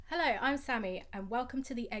Hello, I'm Sammy, and welcome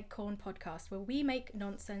to the Eggcorn podcast, where we make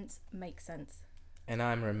nonsense make sense. And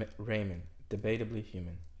I'm Raymond, debatably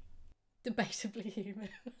human. Debatably human.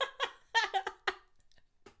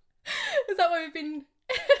 Is that why we've been?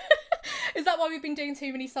 Is that why we've been doing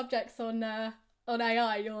too many subjects on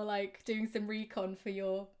AI? You're like doing some recon for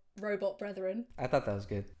your robot brethren. I thought that was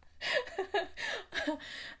good.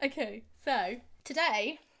 Okay, so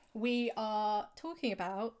today we are talking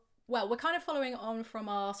about. Well, we're kind of following on from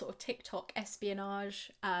our sort of TikTok espionage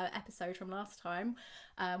episode from last time,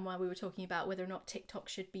 where we were talking about whether or not TikTok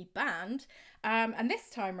should be banned. And this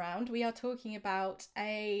time round, we are talking about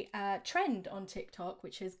a trend on TikTok,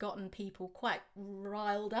 which has gotten people quite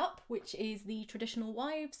riled up, which is the traditional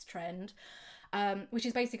wives trend, which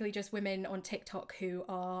is basically just women on TikTok who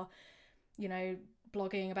are,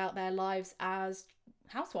 blogging about their lives as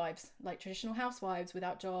housewives, like traditional housewives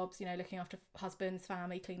without jobs, looking after husbands,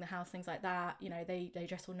 family, clean the house, things like that. They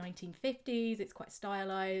dress all 1950s, it's quite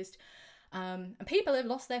stylized, and people have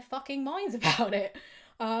lost their fucking minds about it.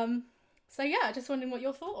 So yeah, just wondering what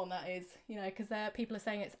your thought on that is, because people are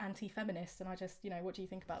saying it's anti-feminist, and I just, what do you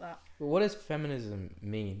think about that? What does feminism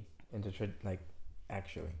mean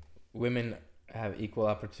actually? Women have equal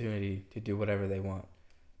opportunity to do whatever they want.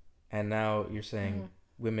 And now you're saying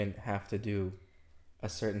women have to do a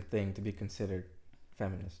certain thing to be considered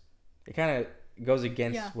feminist. It kind of goes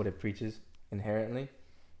against what it preaches inherently.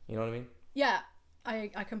 You know what I mean? Yeah,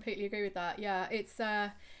 I completely agree with that. Yeah,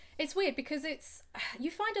 it's weird because you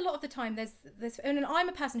find a lot of the time there's and I'm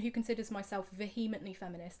a person who considers myself vehemently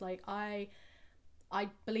feminist. Like I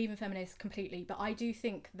believe in feminists completely, but I do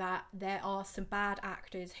think that there are some bad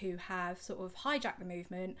actors who have sort of hijacked the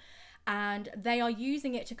movement, and they are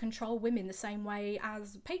using it to control women the same way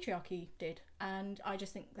as patriarchy did. And I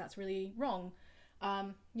just think that's really wrong.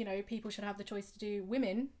 People should have the choice to do,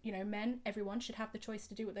 women, men, everyone should have the choice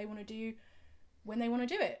to do what they want to do when they want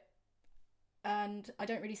to do it. And I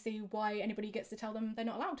don't really see why anybody gets to tell them they're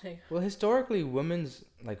not allowed to. Well, historically, women's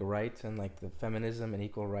rights and the feminism and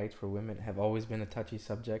equal rights for women have always been a touchy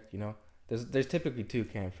subject. There's typically two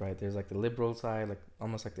camps, right? There's the liberal side,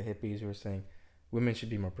 almost like the hippies who are saying women should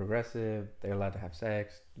be more progressive, they're allowed to have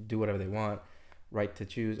sex, do whatever they want, right to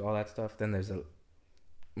choose, all that stuff. Then there's a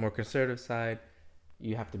more conservative side.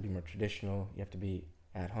 You have to be more traditional, you have to be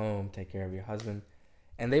at home, take care of your husband.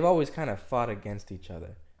 And they've always kind of fought against each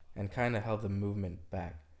other and kind of held the movement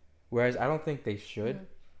back. Whereas I don't think they should.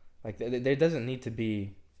 There doesn't need to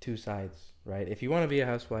be two sides, right? If you want to be a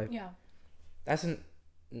housewife, that's an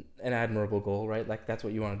admirable goal, right? That's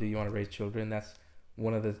what you want to do. You want to raise children. That's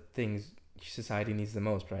one of the things society needs the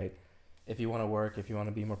most, right? If you want to work, if you want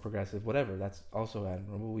to be more progressive, whatever, that's also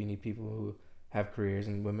admirable. We need people who have careers,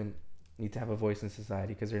 and women need to have a voice in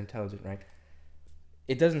society because they're intelligent, right?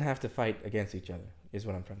 It doesn't have to fight against each other, is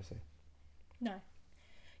what I'm trying to say. No.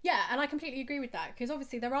 Yeah, and I completely agree with that, because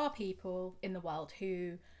obviously there are people in the world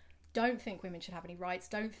who don't think women should have any rights,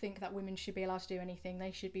 don't think that women should be allowed to do anything.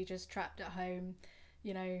 They should be just trapped at home,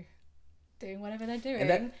 doing whatever they're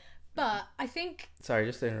doing. But I think... Sorry,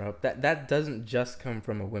 just to interrupt. That doesn't just come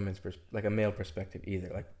from a women's a male perspective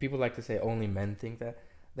either. People like to say only men think that.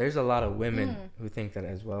 There's a lot of women who think that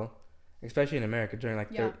as well, especially in America during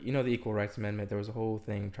the Equal Rights Amendment. There was a whole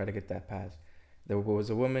thing trying to get that passed. There was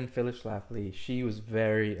a woman, Phyllis Schlafly. She was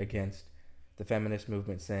very against the feminist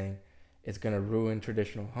movement, saying it's going to ruin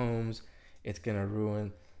traditional homes. It's going to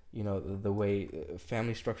ruin, the way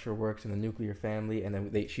family structure works in the nuclear family.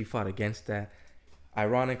 And then she fought against that.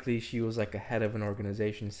 Ironically, she was a head of an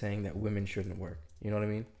organization saying that women shouldn't work. You know what I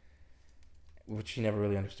mean? Which she never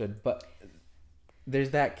really understood. But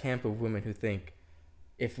there's that camp of women who think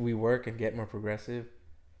if we work and get more progressive,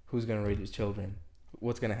 who's going to raise children?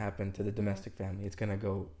 What's going to happen to the domestic family? It's going to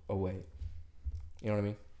go away. You know what I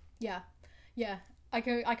mean? Yeah. I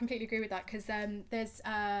completely agree with that, because there's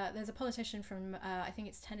a politician from I think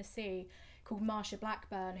it's Tennessee called Marsha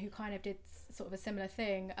Blackburn who kind of did sort of a similar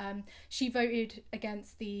thing. She voted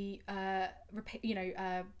against the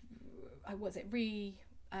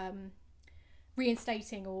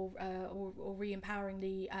reinstating or re-empowering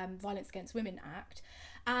the Violence Against Women Act.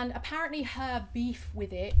 And apparently her beef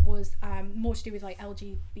with it was more to do with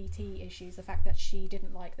LGBT issues, the fact that she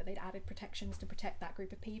didn't like that they'd added protections to protect that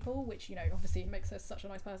group of people, which obviously makes her such a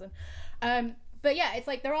nice person. But yeah, it's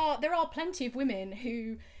there are plenty of women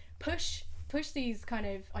who push these kind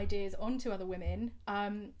of ideas onto other women,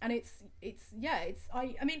 and I mean,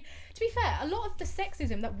 to be fair, a lot of the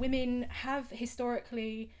sexism that women have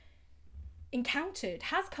historically encountered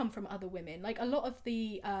has come from other women. A lot of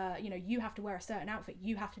the you have to wear a certain outfit,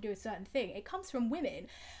 you have to do a certain thing, it comes from women.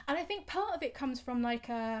 And I think part of it comes from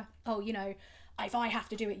if I have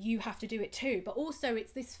to do it, you have to do it too. But also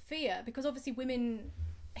it's this fear, because obviously women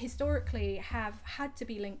historically have had to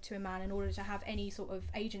be linked to a man in order to have any sort of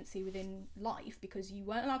agency within life, because you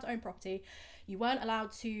weren't allowed to own property, you weren't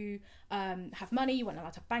allowed to have money, you weren't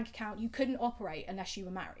allowed to have a bank account, you couldn't operate unless you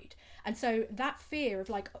were married. And so that fear of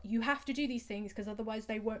like, you have to do these things because otherwise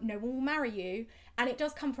no one will marry you, and it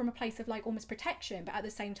does come from a place of like almost protection, but at the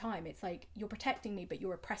same time it's like, you're protecting me but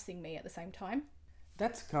you're oppressing me at the same time.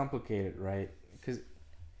 That's complicated, right? Because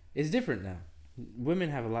it's different now. Women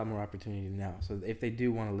have a lot more opportunity now, so if they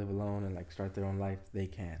do want to live alone and like start their own life, they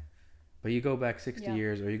can. But you go back 60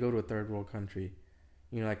 years, or you go to a third world country,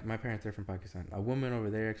 you know, like my parents are from Pakistan. A woman over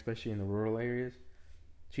there, especially in the rural areas,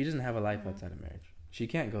 she doesn't have a life outside of marriage. She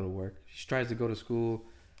can't go to work. She tries to go to school.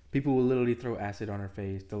 People will literally throw acid on her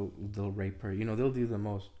face. They'll rape her. You know, they'll do the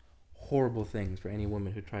most horrible things for any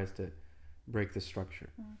woman who tries to break the structure.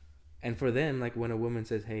 And for them, like when a woman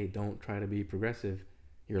says, "Hey, don't try to be progressive,"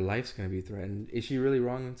 your life's going to be threatened. Is she really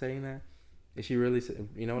wrong in saying that? Is she really,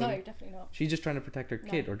 you know what I mean? No, definitely not. She's just trying to protect her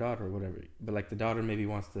kid or daughter or whatever. But like the daughter maybe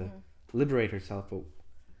wants to liberate herself, but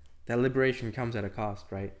that liberation comes at a cost,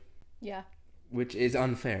 right? Yeah. Which is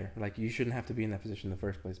unfair. Like you shouldn't have to be in that position in the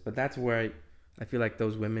first place. But that's where I feel like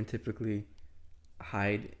those women typically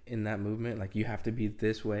hide in that movement. Like you have to be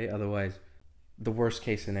this way, otherwise the worst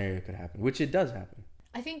case scenario could happen, which it does happen.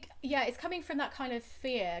 I think, yeah, it's coming from that kind of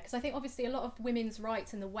fear, because I think obviously a lot of women's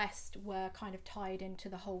rights in the West were kind of tied into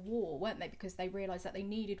the whole war, weren't they? Because they realised that they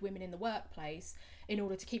needed women in the workplace in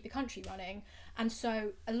order to keep the country running. And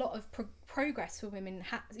so a lot of progress for women,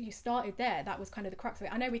 you started there. That was kind of the crux of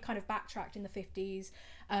it. I know we kind of backtracked in the 50s,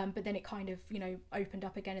 but then it kind of, you know, opened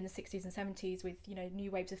up again in the 60s and 70s with, you know,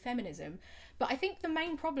 new waves of feminism. But I think the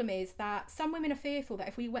main problem is that some women are fearful that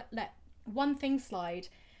if we let one thing slide,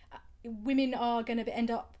 women are going to end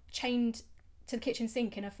up chained to the kitchen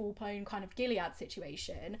sink in a full-blown kind of Gilead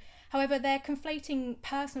situation. However, they're conflating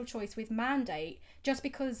personal choice with mandate. Just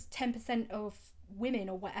because 10% of women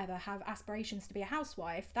or whatever have aspirations to be a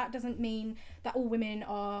housewife, that doesn't mean that all women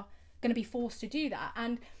are going to be forced to do that.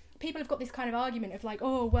 And people have got this kind of argument of like,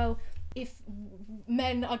 oh, well, if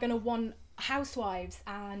men are going to want housewives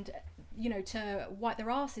and, you know, to wipe their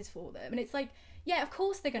asses for them, and it's like, yeah, of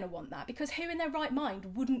course they're going to want that, because who in their right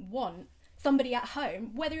mind wouldn't want somebody at home,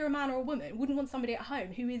 whether you're a man or a woman, wouldn't want somebody at home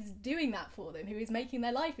who is doing that for them, who is making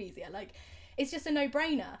their life easier? Like, it's just a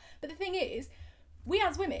no-brainer. But the thing is, we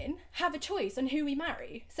as women have a choice on who we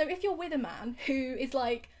marry. So if you're with a man who is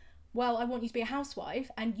like, well, I want you to be a housewife,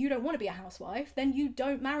 and you don't want to be a housewife, then you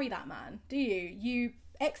don't marry that man, do you? You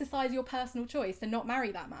exercise your personal choice to not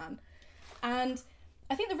marry that man. And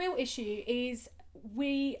I think the real issue is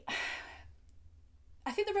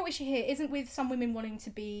I think the real issue here isn't with some women wanting to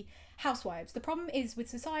be housewives. The problem is with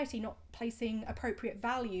society not placing appropriate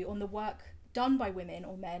value on the work done by women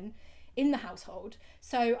or men in the household.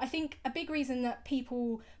 So I think a big reason that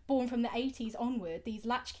people born from the 80s onward, these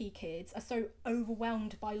latchkey kids, are so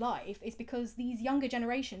overwhelmed by life is because these younger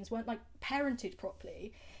generations weren't like parented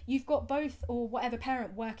properly. You've got both or whatever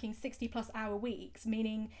parent working 60+ hour weeks,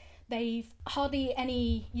 meaning they've hardly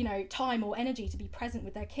any, you know, time or energy to be present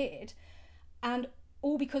with their kid. And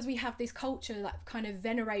all because we have this culture that kind of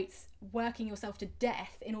venerates working yourself to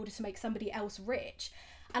death in order to make somebody else rich.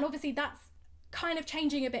 And obviously that's kind of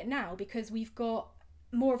changing a bit now, because we've got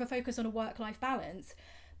more of a focus on a work-life balance.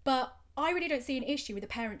 But I really don't see an issue with a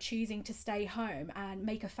parent choosing to stay home and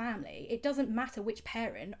make a family. It doesn't matter which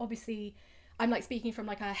parent. Obviously, I'm like speaking from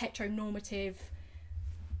like a heteronormative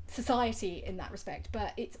society in that respect,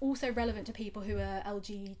 but it's also relevant to people who are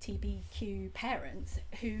LGBTQ parents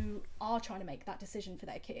who are trying to make that decision for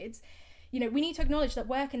their kids. You know, we need to acknowledge that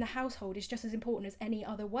work in the household is just as important as any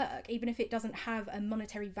other work, even if it doesn't have a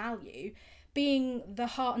monetary value. Being the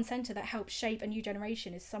heart and centre that helps shape a new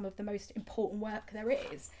generation is some of the most important work there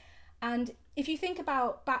is. And if you think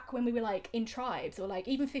about back when we were like in tribes, or like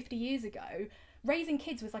even 50 years ago, raising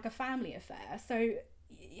kids was like a family affair. So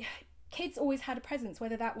kids always had a presence,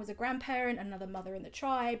 whether that was a grandparent, another mother in the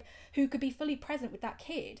tribe, who could be fully present with that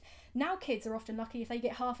kid. Now kids are often lucky if they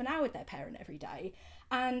get half an hour with their parent every day.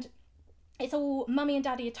 And it's all mummy and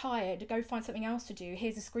daddy are tired, go find something else to do,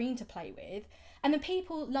 here's a screen to play with. And then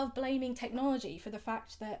people love blaming technology for the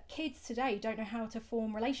fact that kids today don't know how to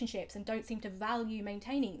form relationships and don't seem to value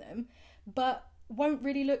maintaining them, but won't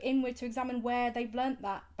really look inward to examine where they've learnt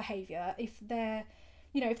that behaviour. If there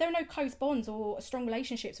are no close bonds or strong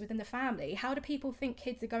relationships within the family, how do people think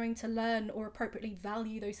kids are going to learn or appropriately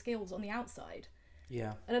value those skills on the outside?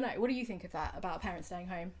 Yeah. I don't know. What do you think of that, about parents staying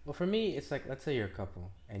home? Well, for me, it's like, let's say you're a couple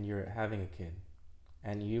and you're having a kid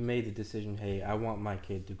and you made the decision, hey, I want my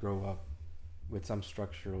kid to grow up with some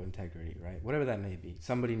structural integrity, right? Whatever that may be.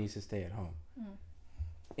 Somebody needs to stay at home. Mm.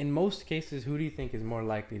 In most cases, who do you think is more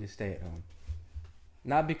likely to stay at home?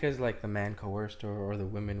 Not because like the man coerced her or the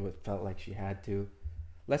woman felt like she had to.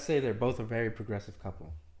 Let's say they're both a very progressive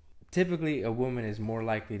couple. Typically, a woman is more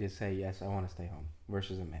likely to say, yes, I want to stay home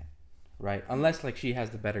versus a man, right? Unless like she has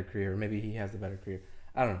the better career or maybe he has the better career.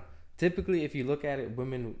 I don't know. Typically, if you look at it,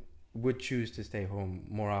 women would choose to stay home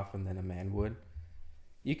more often than a man would.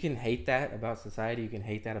 You can hate that about society. You can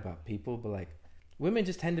hate that about people. But like women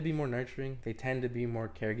just tend to be more nurturing. They tend to be more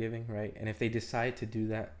caregiving, right? And if they decide to do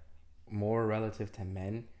that more relative to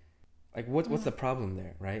men, like what's the problem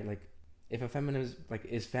there, right? Like if a feminist, like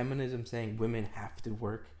is feminism saying women have to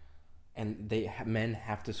work and men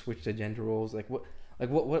have to switch to gender roles? Like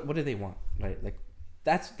what do they want, right? Like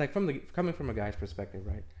that's like coming from a guy's perspective,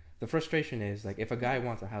 right? The frustration is like if a guy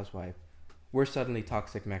wants a housewife, we're suddenly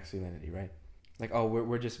toxic masculinity, right? Like, oh,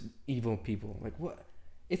 we're just evil people. Like what?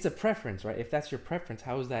 It's a preference, right? If that's your preference,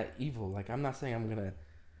 how is that evil? Like I'm not saying I'm gonna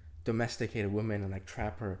domesticate a woman and like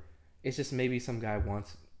trap her. It's just maybe some guy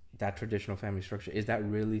wants that traditional family structure. Is that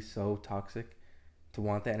really so toxic to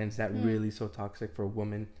want that? And is that really so toxic for a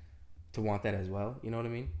woman to want that as well? You know what I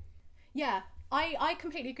mean? Yeah, I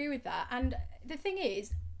completely agree with that. And the thing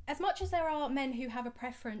is, as much as there are men who have a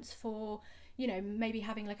preference for, you know, maybe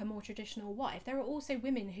having like a more traditional wife, there are also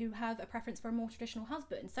women who have a preference for a more traditional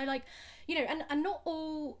husband. So like, you know, and not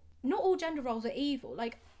all gender roles are evil.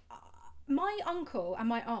 Like my uncle and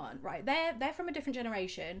my aunt, right, they're from a different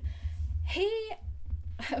generation.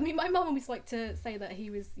 My mum always liked to say that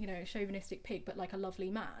he was, you know, a chauvinistic pig, but like a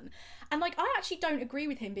lovely man. And like, I actually don't agree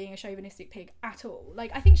with him being a chauvinistic pig at all.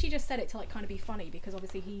 Like, I think she just said it to like kind of be funny because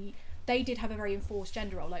obviously they did have a very enforced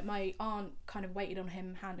gender role. Like my aunt kind of waited on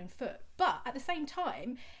him hand and foot. But at the same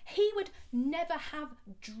time, he would never have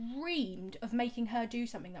dreamed of making her do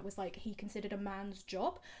something that was like he considered a man's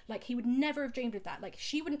job. Like he would never have dreamed of that. Like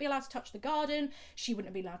she wouldn't be allowed to touch the garden. She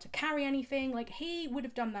wouldn't be allowed to carry anything. Like he would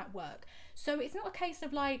have done that work. So it's not a case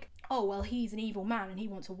of like, oh, well, he's an evil man and he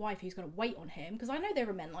wants a wife who's going to wait on him. Because I know there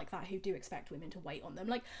are men like that who do expect women to wait on them.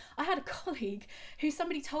 Like I had a colleague who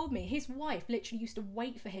somebody told me his wife literally used to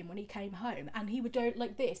wait for him when he came home, and he would do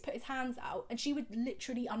like this, put his hands out, and she would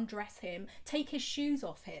literally undress him, take his shoes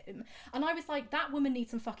off him. And I was like, that woman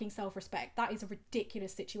needs some fucking self-respect. That is a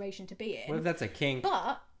ridiculous situation to be in. What if that's a kink?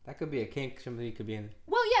 But that could be a kink somebody could be in.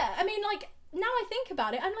 Well, yeah, I mean, like, now I think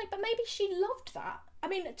about it, I'm like, but maybe she loved that. I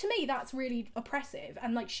mean, to me, that's really oppressive.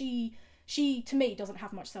 And like, she to me, doesn't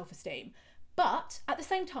have much self-esteem. But at the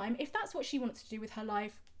same time, if that's what she wants to do with her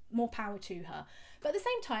life, more power to her. But at the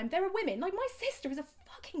same time, there are women, like my sister is a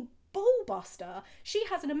fucking ball buster. She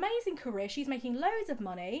has an amazing career. She's making loads of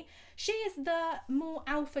money. She is the more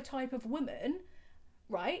alpha type of woman,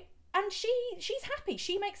 right? And she's happy.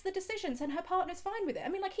 She makes the decisions and her partner's fine with it. I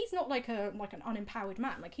mean, like, he's not like an unempowered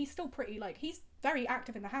man. Like, he's still pretty, like, he's very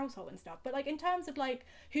active in the household and stuff. But like, in terms of like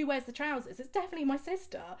who wears the trousers, it's definitely my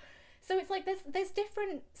sister. So it's like there's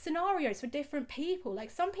different scenarios for different people. Like,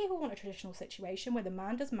 some people want a traditional situation where the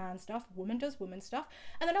man does man stuff, woman does woman stuff,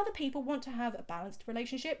 and then other people want to have a balanced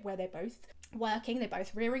relationship where they're both working, they're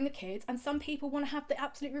both rearing the kids, and some people want to have the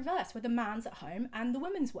absolute reverse where the man's at home and the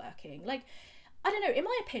woman's working. Like, I don't know, in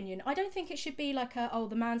my opinion, I don't think it should be like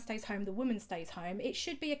the man stays home, the woman stays home. It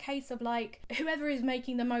should be a case of like, whoever is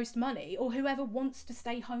making the most money or whoever wants to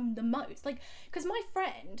stay home the most. Like, because my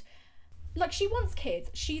friend, like, she wants kids.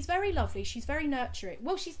 She's very lovely. She's very nurturing.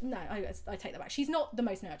 Well, I take that back. She's not the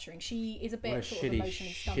most nurturing. She is a bit sort of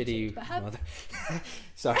emotionally stunted. But her... mother.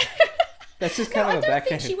 Sorry. That's just kind of a backhand. I don't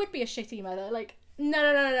think she would be a shitty mother. Like,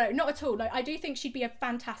 no, not at all. Like, I do think she'd be a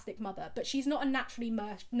fantastic mother, but she's not a naturally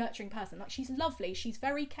nurturing person. Like, she's lovely. She's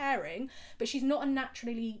very caring, but she's not a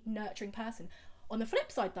naturally nurturing person. On the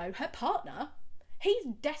flip side, though, her partner... he's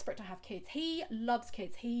desperate to have kids. He loves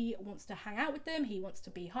kids. He wants to hang out with them. He wants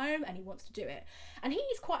to be home and he wants to do it. And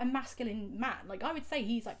he's quite a masculine man. Like, I would say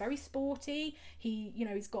he's like very sporty.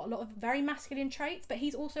 He's got a lot of very masculine traits, but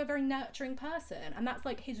he's also a very nurturing person. And that's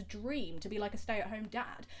like his dream, to be like a stay-at-home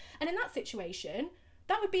dad. And in that situation,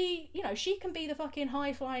 that would be, she can be the fucking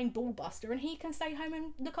high-flying ball buster and he can stay home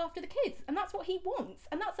and look after the kids. And that's what he wants.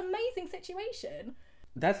 And that's an amazing situation.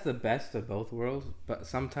 That's the best of both worlds, but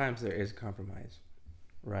sometimes there is compromise.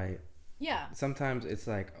 Right. Yeah. Sometimes it's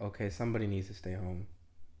like, okay, somebody needs to stay home.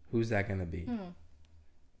 Who's that gonna be?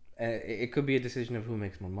 It could be a decision of who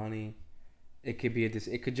makes more money. It could be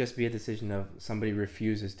it could just be a decision of somebody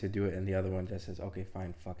refuses to do it and the other one just says, okay,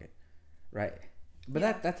 fine, fuck it. Right.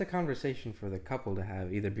 But that's a conversation for the couple to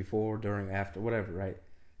have, either before, during, after, whatever. Right.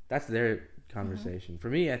 That's their conversation. For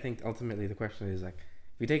me, I think ultimately the question is like,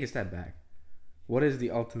 if we take a step back, what is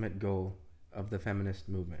the ultimate goal of the feminist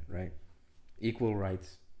movement, right? Equal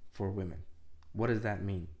rights for women. What does that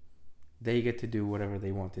mean? They get to do whatever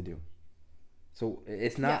they want to do. So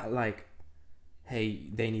it's not like, hey,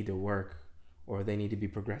 they need to work, or they need to be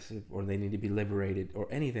progressive, or they need to be liberated, or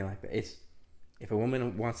anything like that. It's, if a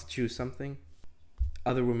woman wants to choose something,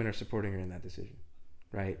 other women are supporting her in that decision,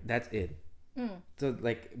 right? That's it. So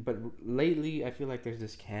like, but lately I feel like there's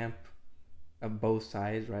this camp of both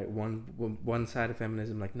sides, right? One side of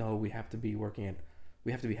feminism, like, no, we have to be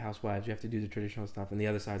housewives, we have to do the traditional stuff, and the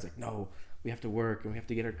other side's like, no, we have to work and we have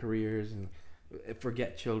to get our careers and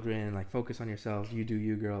forget children, like focus on yourself, you do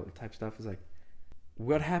you, girl, type stuff. Is like,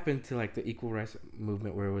 what happened to like the equal rights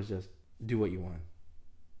movement where it was just do what you want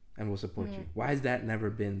and we'll support you? Why has that never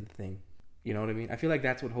been the thing? You know what I mean? I feel like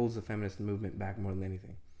that's what holds the feminist movement back more than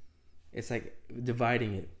anything. It's like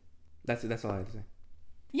dividing it. That's all I have to say.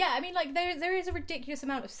 Yeah, I mean, like, there is a ridiculous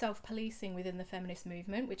amount of self-policing within the feminist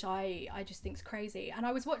movement, which I just think is crazy. And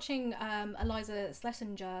I was watching Eliza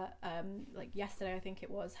Schlesinger, like, yesterday, I think it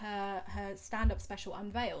was, her stand-up special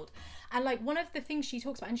Unveiled. And, like, one of the things she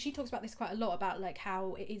talks about, and she talks about this quite a lot, about, like,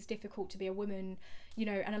 how it is difficult to be a woman, you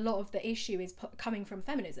know, and a lot of the issue is coming from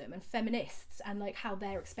feminism and feminists, and, like, how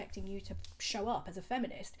they're expecting you to show up as a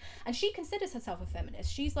feminist. And she considers herself a feminist.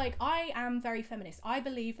 She's like, I am very feminist. I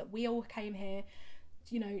believe that we all came here,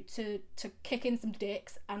 you know, to kick in some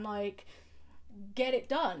dicks and like get it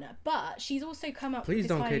done. But she's also come up with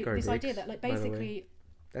this idea that, like, basically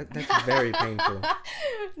that's very painful.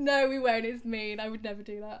 No, we won't. It's mean. I would never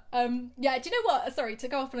do that. Yeah, do you know what? Sorry to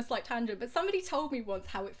go off on a slight tangent, but somebody told me once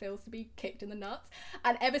how it feels to be kicked in the nuts,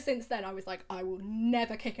 and ever since then I was like, I will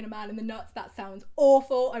never kick a man in the nuts. That sounds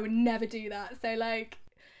awful. I would never do that. So like,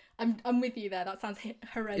 I'm with you there. That sounds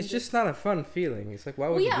horrendous. It's just not a fun feeling. It's like, why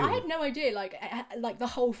would you do I had no idea, like the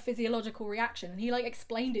whole physiological reaction. And he, like,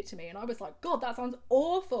 explained it to me. And I was like, God, that sounds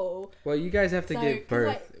awful. Well, you guys have to give birth.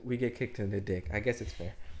 Like, we get kicked in the dick. I guess it's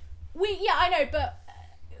fair. Yeah, I know. But,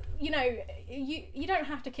 you know, you don't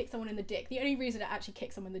have to kick someone in the dick. The only reason to actually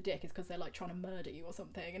kick someone in the dick is because they're, like, trying to murder you or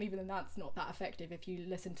something. And even then, that's not that effective if you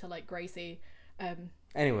listen to, like, Gracie.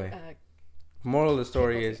 Anyway, moral of the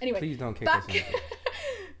story is, please don't kick us in the dick.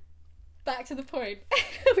 Back to the point,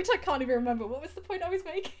 which I can't even remember. What was the point I was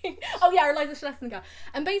making? Oh yeah, Eliza Schlesinger.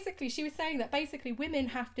 And basically she was saying that basically women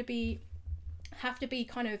have to be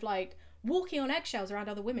kind of like walking on eggshells around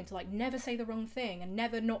other women to like never say the wrong thing and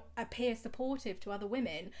never not appear supportive to other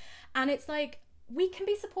women. And it's like, we can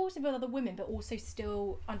be supportive of other women but also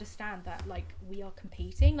still understand that like we are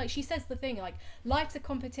competing. Like she says the thing like, life's a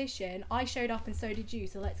competition, I showed up and so did you,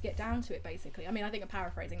 so let's get down to it, basically. I mean, I think I'm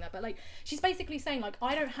paraphrasing that, but like she's basically saying like,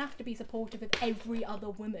 I don't have to be supportive of every other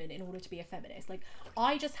woman in order to be a feminist. Like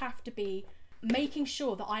I just have to be making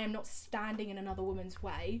sure that I am not standing in another woman's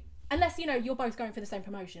way, unless, you know, you're both going for the same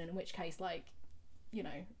promotion, in which case, like, you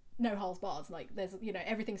know, no holds bars, like there's, you know,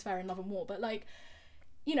 everything's fair in love and war. But like,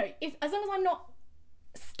 you know, if as long as I'm not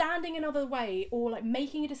standing another way or like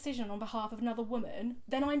making a decision on behalf of another woman,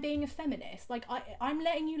 then I'm being a feminist. Like I'm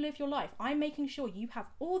letting you live your life. I'm making sure you have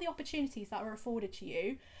all the opportunities that are afforded to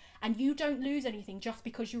you and you don't lose anything just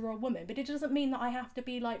because you're a woman. But it doesn't mean that I have to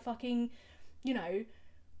be like fucking, you know,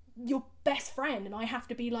 your best friend and I have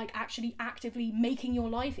to be like actually actively making your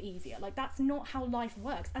life easier. Like that's not how life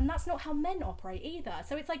works, and that's not how men operate either.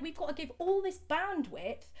 So it's like we've got to give all this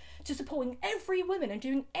bandwidth to supporting every woman and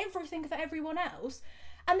doing everything for everyone else.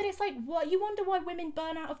 And then it's like, what? You wonder why women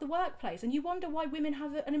burn out of the workplace, and you wonder why women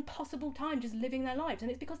have an impossible time just living their lives,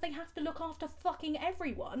 and it's because they have to look after fucking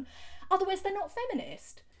everyone, otherwise they're not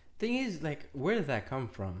feminist. Thing is, like, where did that come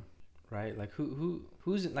from, right? Like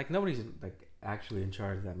who's like, nobody's like actually in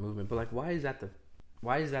charge of that movement, but like why is that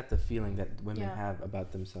the feeling that women have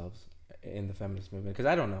about themselves in the feminist movement? Because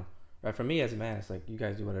I don't know, right? For me as a man, it's like, you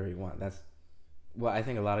guys do whatever you want. That's what I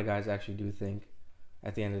think a lot of guys actually do think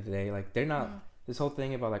at the end of the day. Like they're not this whole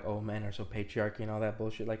thing about like, oh, men are so patriarchy and all that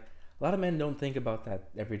bullshit. Like a lot of men don't think about that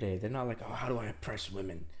every day. They're not like, oh, how do I oppress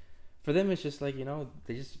women? For them it's just like, you know,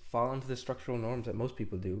 they just fall into the structural norms that most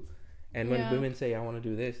people do. And when women say, I want to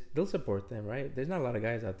do this, they'll support them, right? There's not a lot of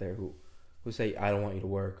guys out there who say, I don't want you to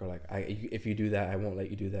work, or like, if you do that, I won't let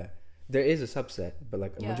you do that. There is a subset, but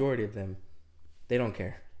like a majority of them, they don't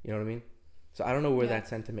care. You know what I mean? So I don't know where that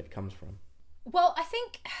sentiment comes from. Well, I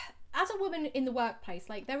think as a woman in the workplace,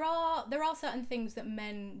 like there are certain things that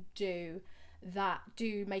men do that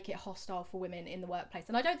do make it hostile for women in the workplace.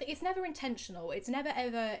 And I don't think it's never intentional. It's never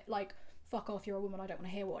ever like, fuck off, you're a woman, I don't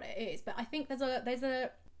want to hear what it is. But I think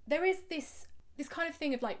there is this this kind of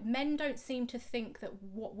thing of like, men don't seem to think that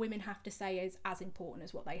what women have to say is as important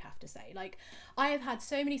as what they have to say. Like, I have had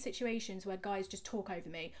so many situations where guys just talk over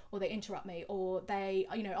me, or they interrupt me, or they,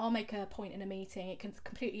 you know, I'll make a point in a meeting, it can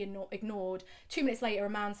completely ignored. 2 minutes later, a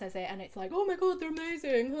man says it, and it's like, oh my god, they're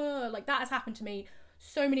amazing. Like, that has happened to me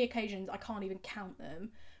so many occasions, I can't even count them.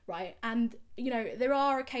 Right. And, you know, there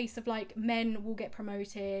are a case of like, men will get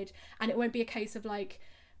promoted, and it won't be a case of like,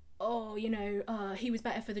 oh, you know, he was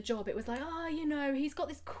better for the job. It was like, oh, you know, he's got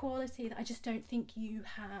this quality that I just don't think you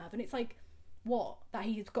have. And it's like, what? That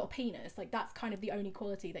he's got a penis? Like, that's kind of the only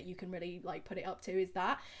quality that you can really like put it up to, is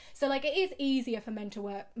that. So like, it is easier for men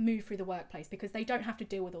to move through the workplace because they don't have to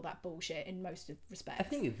deal with all that bullshit in most respects. I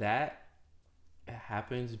think that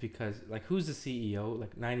happens because like, who's the CEO?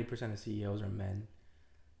 Like 90% of CEOs are men.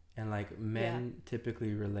 And like, men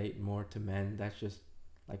typically relate more to men. That's just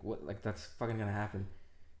like, what, like, that's fucking gonna happen.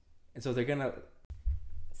 And so they're gonna,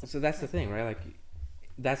 so that's the thing, right? Like,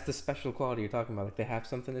 that's the special quality you're talking about. Like, they have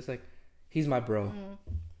something that's like, he's my bro.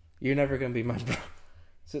 You're never gonna be my bro.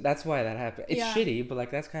 So that's why that happened. It's shitty, but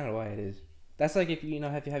like, that's kind of why it is. That's like, if you know,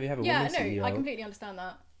 have you have a woman CEO. Yeah, no, I completely understand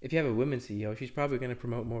that. If you have a women CEO, she's probably gonna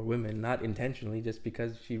promote more women, not intentionally, just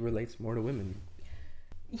because she relates more to women.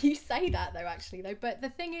 You say that though, actually, though, but the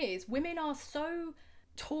thing is, women are so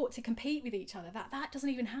taught to compete with each other that doesn't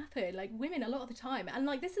even happen. Like, women a lot of the time, and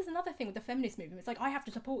like, this is another thing with the feminist movement, it's like, I have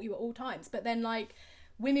to support you at all times, but then like,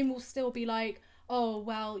 women will still be like, oh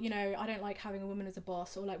well, you know, I don't like having a woman as a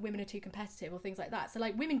boss, or like, women are too competitive, or things like that. So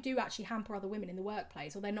like, women do actually hamper other women in the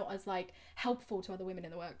workplace, or they're not as like helpful to other women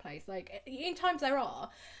in the workplace. Like, in times there are,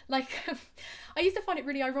 like, I used to find it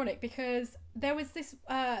really ironic because there was this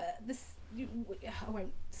I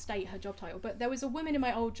won't state her job title, but there was a woman in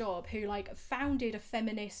my old job who like founded a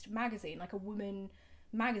feminist magazine, like a woman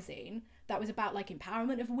magazine that was about like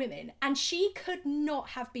empowerment of women, and she could not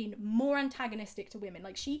have been more antagonistic to women.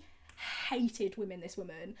 Like, she hated women, this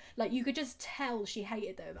woman. Like, you could just tell she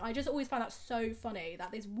hated them. I just always found that so funny,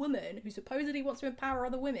 that this woman who supposedly wants to empower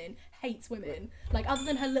other women hates women. Like, other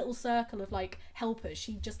than her little circle of like helpers,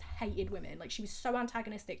 she just hated women. Like, she was so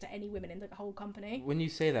antagonistic to any women in the whole company. When you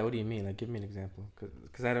say that, what do you mean? Like, give me an example,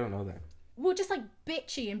 because I don't know that. Well, just like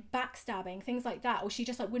bitchy and backstabbing, things like that. Or she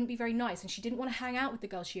just like wouldn't be very nice, and she didn't want to hang out with the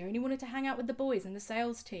girls. She only wanted to hang out with the boys and the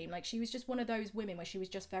sales team. Like, she was just one of those women where she was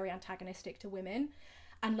just very antagonistic to women,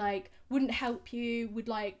 and like wouldn't help you, would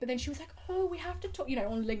like, but then she was like, oh, we have to talk, you know,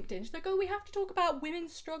 on LinkedIn, she's like, oh, we have to talk about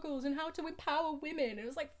women's struggles and how to empower women. And it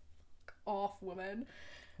was like, fuck off, woman.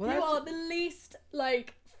 Well, you are the least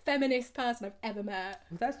like feminist person I've ever met.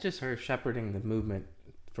 Well, that's just her shepherding the movement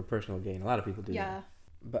for personal gain. A lot of people do that.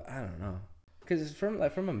 But I don't know, because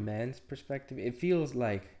from a man's perspective, it feels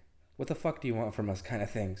like, what the fuck do you want from us kind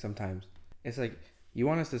of thing. Sometimes it's like, you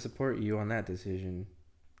want us to support you on that decision,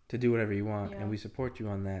 to do whatever you want, and we support you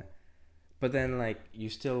on that, but then like, you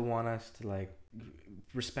still want us to like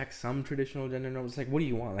respect some traditional gender norms. It's like, what do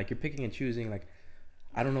you want? Like, you're picking and choosing. Like,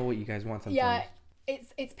 I don't know what you guys want sometimes.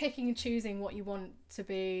 It's picking and choosing what you want to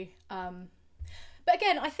be. But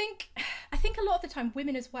again, I think a lot of the time,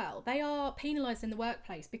 women as well, they are penalised in the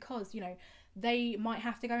workplace because, you know, they might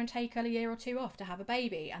have to go and take a year or two off to have a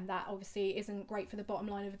baby, and that obviously isn't great for the bottom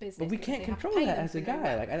line of a business. But we can't control that as a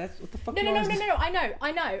guy. Like, that's what the fuck. No.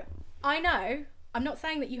 I know. I'm not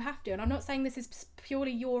saying that you have to, and I'm not saying this is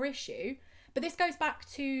purely your issue. But this goes back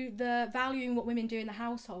to the valuing what women do in the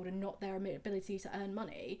household and not their ability to earn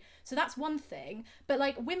money. So that's one thing. But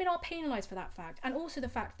like, women are penalised for that fact, and also the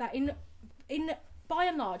fact that in by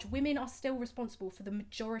and large, women are still responsible for the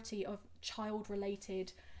majority of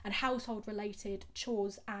child-related and household-related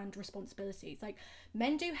chores and responsibilities. Like,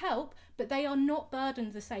 men do help, but they are not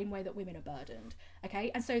burdened the same way that women are burdened, okay?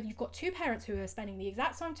 And so you've got two parents who are spending the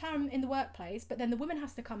exact same time in the workplace, but then the woman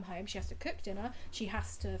has to come home, she has to cook dinner, she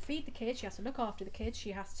has to feed the kids, she has to look after the kids,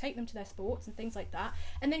 she has to take them to their sports and things like that,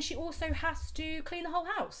 and then she also has to clean the whole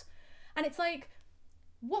house. And it's like,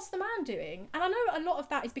 what's the man doing? And I know a lot of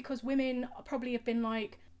that is because women probably have been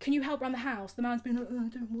like, can you help run the house? The man's been like, oh, I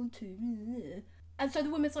don't want to. And so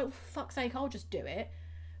the woman's like, well, for fuck's sake, I'll just do it.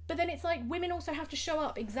 But then it's like, women also have to show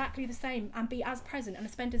up exactly the same and be as present and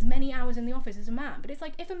spend as many hours in the office as a man. But it's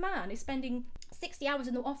like, if a man is spending 60 hours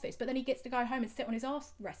in the office, but then he gets to go home and sit on his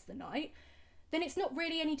ass the rest of the night, then it's not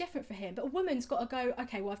really any different for him. But a woman's got to go,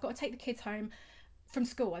 okay, well, I've got to take the kids home from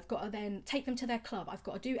school, I've got to then take them to their club, I've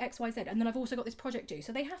got to do X, Y, Z, and then I've also got this project due.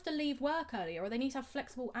 So they have to leave work earlier, or they need to have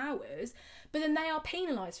flexible hours, but then they are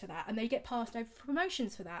penalised for that, and they get passed over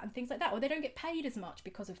promotions for that and things like that, or they don't get paid as much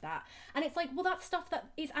because of that. And it's like, well, that's stuff that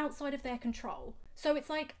is outside of their control. So it's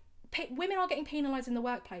like, women are getting penalised in the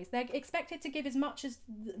workplace. They're expected to give as much as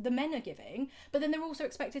the men are giving, but then they're also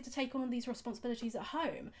expected to take on all these responsibilities at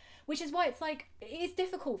home, which is why it's like, it's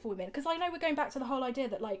difficult for women. Because I know we're going back to the whole idea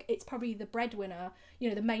that like it's probably the breadwinner, you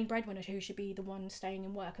know, the main breadwinner who should be the one staying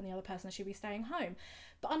in work and the other person should be staying home.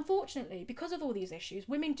 But unfortunately, because of all these issues,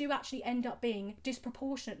 women do actually end up being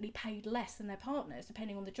disproportionately paid less than their partners,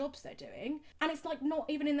 depending on the jobs they're doing. And it's like not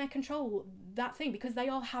even in their control, that thing, because they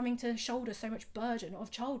are having to shoulder so much burden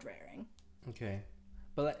of child rearing. Okay.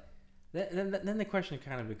 But like, then the question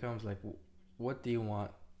kind of becomes like, what do you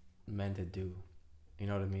want men to do? You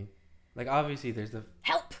know what I mean? Like, obviously there's the...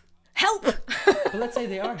 Help! But let's say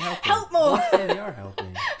they are helping. Help more! Let's say they are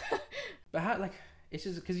helping. But how, like, it's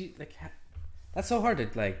just because you, like... That's so hard to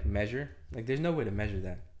like measure. Like, there's no way to measure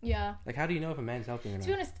that. Yeah. Like, how do you know if a man's helping or not? To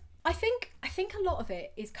be honest, I think a lot of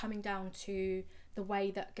it is coming down to the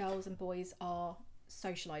way that girls and boys are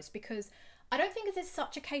socialized, because I don't think this is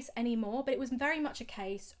such a case anymore, but it was very much a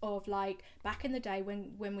case of like back in the day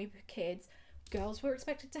when we were kids, girls were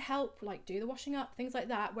expected to help, like do the washing up, things like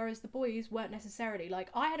that, whereas the boys weren't necessarily. Like,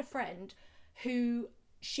 I had a friend who,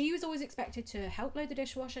 she was always expected to help load the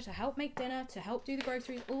dishwasher, to help make dinner, to help do the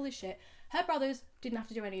groceries, all this shit. Her brothers didn't have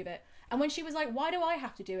to do any of it. And when she was like, why do I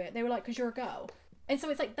have to do it? They were like, because you're a girl. And so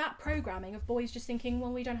it's like that programming of boys just thinking,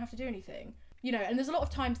 well, we don't have to do anything. You know, and there's a lot of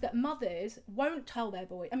times that mothers won't tell their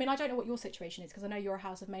boys. I mean, I don't know what your situation is because I know you're a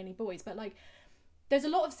house of mainly boys, but like there's a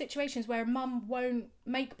lot of situations where mum won't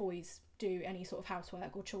make boys do any sort of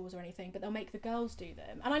housework or chores or anything, but they'll make the girls do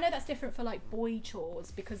them. And I know that's different for like boy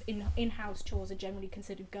chores, because in-house chores are generally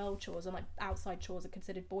considered girl chores and like outside chores are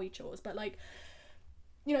considered boy chores. But like,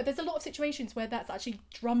 you know, there's a lot of situations where that's actually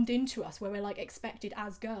drummed into us, where we're like expected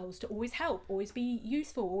as girls to always help, always be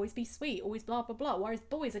useful, always be sweet, always blah blah blah, whereas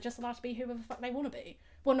boys are just allowed to be whoever the fuck they want to be.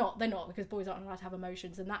 Well, they're not, because boys aren't allowed to have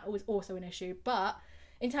emotions, and that was also an issue. But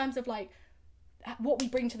in terms of like what we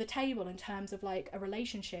bring to the table in terms of like a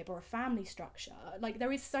relationship or a family structure, like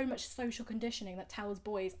there is so much social conditioning that tells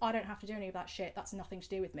boys, I don't have to do any of that shit, that's nothing to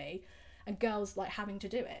do with me, and girls like having to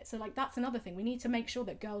do it. So like that's another thing, we need to make sure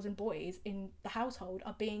that girls and boys in the household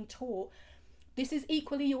are being taught, this is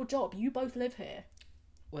equally your job, you both live here.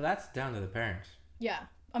 Well, that's down to the parents. Yeah,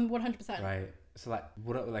 I'm 100%. Right. So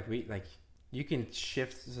like you can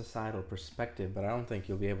shift societal perspective, but I don't think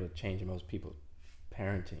you'll be able to change most people's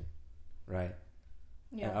parenting, right?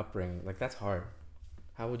 Yeah. And upbringing. Like, that's hard.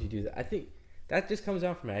 How would you do that? I think that just comes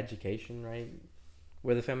down from education, right?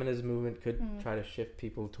 Where the feminism movement could try to shift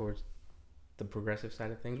people towards the progressive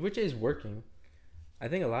side of things, which is working. I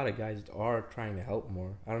think a lot of guys are trying to help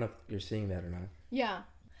more. I don't know if you're seeing that or not. Yeah.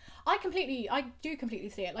 I do completely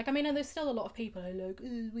see it. Like, I mean, and there's still a lot of people who are like,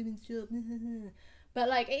 oh, women's job. But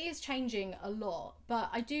like, it is changing a lot. But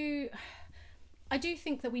I do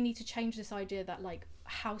think that we need to change this idea that like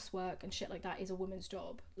housework and shit like that is a woman's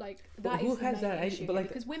job. Like, that is the main issue. But like,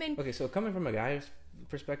 because women... Okay, so coming from a guy's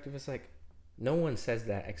perspective, it's like no one says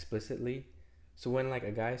that explicitly. So when like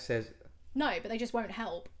a guy says... No, but they just won't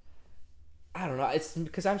help. I don't know. It's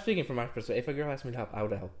because I'm speaking from my perspective. If a girl asks me to help, I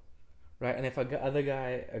would help. Right? And if a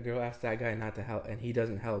girl asks that guy not to help and he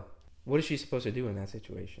doesn't help, what is she supposed to do in that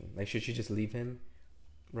situation? Like, should she just leave him?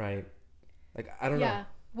 Right? Like, I don't know. Yeah.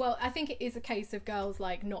 Well, I think it is a case of girls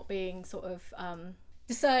like not being sort of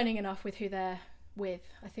discerning enough with who they're with.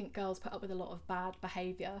 I think girls put up with a lot of bad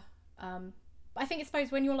behaviour. I think it's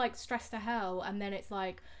suppose when you're like stressed to hell and then it's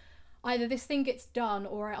like either this thing gets done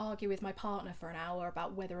or I argue with my partner for an hour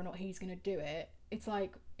about whether or not he's going to do it. It's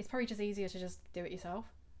like, it's probably just easier to just do it yourself.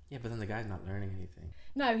 Yeah, but then the guy's not learning anything.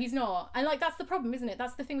 No, he's not. And like, that's the problem, isn't it?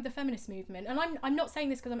 That's the thing with the feminist movement. And I'm not saying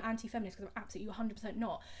this because I'm anti-feminist, because I'm absolutely 100%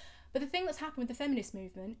 not. But the thing that's happened with the feminist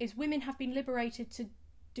movement is women have been liberated to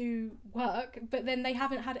do work, but then they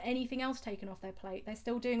haven't had anything else taken off their plate. They're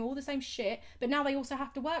still doing all the same shit, but now they also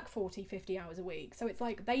have to work 40, 50 hours a week. So it's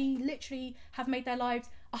like they literally have made their lives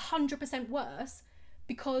 100% worse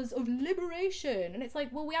because of liberation. And it's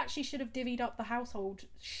like, well, we actually should have divvied up the household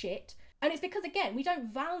shit. And it's because, again, we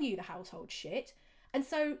don't value the household shit. And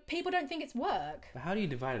so people don't think it's work. But how do you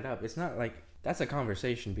divide it up? It's not like... That's a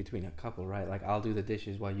conversation between a couple, right? Like, I'll do the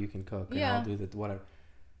dishes while you can cook, and I'll do the whatever.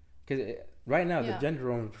 Because right now, the gender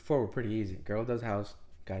roles before were pretty easy. Girl does house,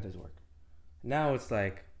 guy does work. Now it's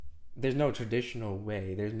like, there's no traditional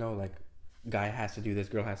way. There's no, like, guy has to do this,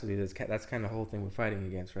 girl has to do this. That's kind of the whole thing we're fighting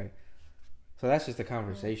against, right? So that's just a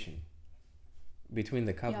conversation between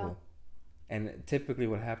the couple. Yeah. And typically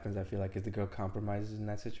what happens, I feel like, is the girl compromises in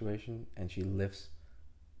that situation, and she lifts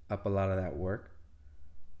up a lot of that work.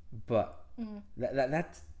 But...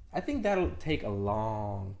 That's I think that'll take a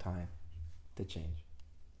long time to change,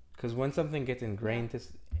 because when something gets ingrained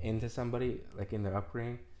into somebody, like in their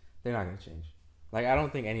upbringing, they're not gonna change. Like, I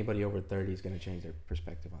don't think anybody over 30 is gonna change their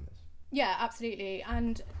perspective on this. Yeah, absolutely.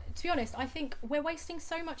 And to be honest, I think we're wasting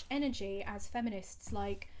so much energy as feminists,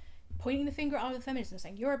 like pointing the finger at other feminists and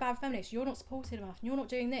saying, you're a bad feminist, you're not supportive enough, and you're not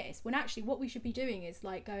doing this. When actually what we should be doing is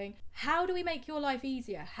like going, how do we make your life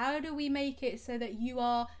easier? How do we make it so that you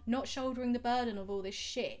are not shouldering the burden of all this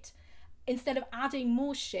shit? Instead of adding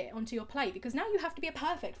more shit onto your plate, because now you have to be a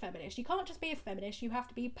perfect feminist. You can't just be a feminist, you have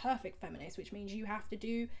to be a perfect feminist, which means you have to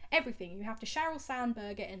do everything. You have to Sheryl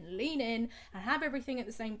Sandberg it and lean in and have everything at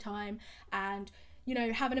the same time, and you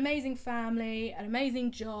know, have an amazing family, an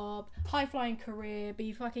amazing job, high-flying career,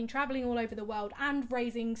 be fucking traveling all over the world and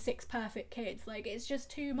raising 6 perfect kids. Like, it's just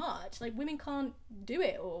too much. Like, women can't do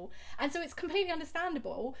it all. And so it's completely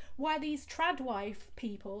understandable why these trad wife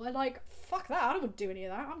people are like, fuck that, I don't want to do any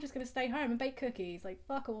of that. I'm just going to stay home and bake cookies. Like,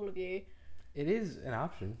 fuck all of you. It is an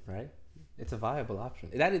option, right? It's a viable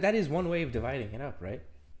option. That is one way of dividing it up, right?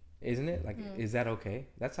 Isn't it? Like, is that okay?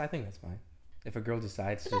 I think that's fine. If a girl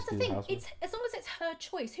decides to But just that's do the the thing, housework. it's as long as it's her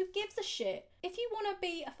choice. Who gives a shit? If you want to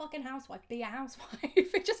be a fucking housewife, be a housewife.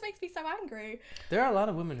 It just makes me so angry. There are a lot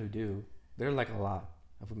of women who do. There are like a lot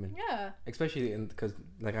of women. Yeah. Especially because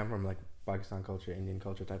like I'm from like Pakistan culture, Indian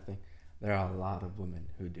culture type thing. There are a lot of women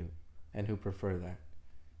who do and who prefer that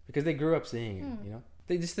because they grew up seeing it. You know,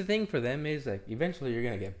 just the thing for them is like eventually you're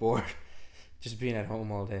gonna get bored just being at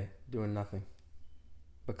home all day doing nothing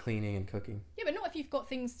but cleaning and cooking. Yeah, but not if you've got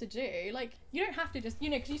things to do. Like, you don't have to just, you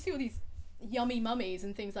know, because you see all these yummy mummies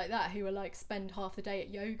and things like that who are like spend half the day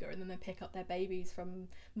at yoga and then they pick up their babies from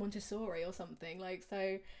Montessori or something. Like,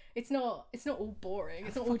 so it's not all boring.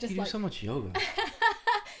 It's not all just you like do so much yoga.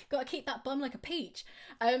 gotta keep that bum like a peach.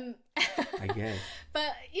 I guess.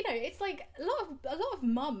 But you know, it's like a lot of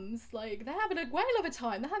mums, like they're having a whale of a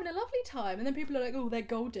time. They're having a lovely time, and then people are like, oh, they're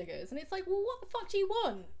gold diggers, and it's like, well, what the fuck do you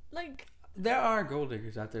want? Like, there are gold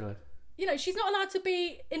diggers out there, like. You know, she's not allowed to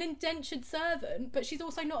be an indentured servant, but she's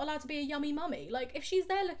also not allowed to be a yummy mummy. Like, if she's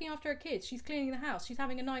there looking after her kids, she's cleaning the house, she's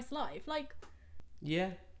having a nice life. Like,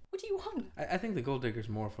 yeah. What do you want? I think the gold digger's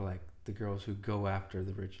more for like the girls who go after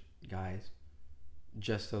the rich guys,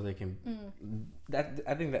 just so they can.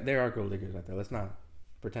 I think that there are gold diggers out there. Let's not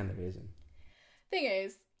pretend there isn't. Thing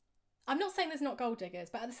is, I'm not saying there's not gold diggers,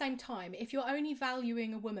 but at the same time, if you're only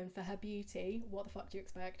valuing a woman for her beauty, what the fuck do you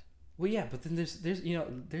expect? Well, yeah, but then there's there's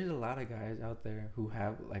a lot of guys out there who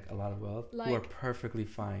have like a lot of wealth who are perfectly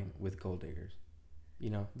fine with gold diggers. You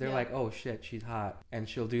know, they're like, oh shit, she's hot and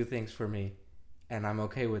she'll do things for me, and I'm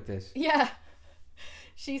okay with this. Yeah,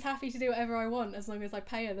 she's happy to do whatever I want as long as I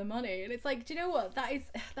pay her the money. And it's like, do you know what?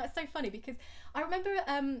 That's so funny because I remember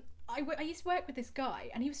I used to work with this guy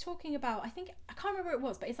and he was talking about, I can't remember what it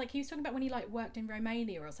was, but it's like he was talking about when he like worked in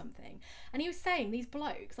Romania or something, and he was saying these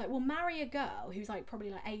blokes like will marry a girl who's like probably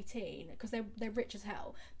like 18 because they're rich as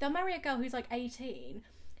hell. They'll marry a girl who's like 18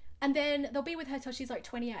 and then they'll be with her till she's like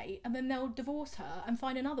 28 and then they'll divorce her and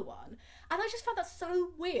find another one. And I just found that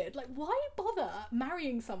so weird. Like, why bother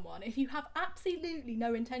marrying someone if you have absolutely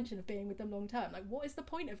no intention of being with them long term? Like, what is the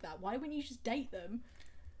point of that? Why wouldn't you just date them?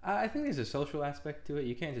 I think there's a social aspect to it.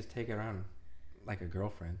 You can't just take it around like a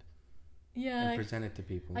girlfriend. Yeah. And present it to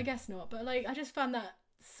people. I guess not, but like I just found that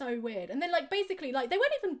so weird. And then like basically like they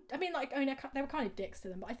weren't even, I mean like, I mean, they were kind of dicks to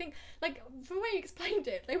them, but I think like from the way you explained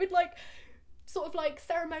it, they would like sort of like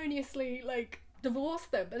ceremoniously like divorce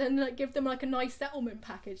them, but then like give them like a nice settlement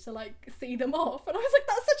package to like see them off. And I was like,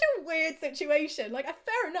 that's such a weird situation. Like,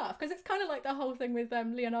 fair enough, because it's kind of like the whole thing with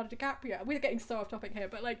Leonardo DiCaprio. We're getting so off topic here,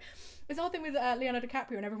 but like this whole thing with Leonardo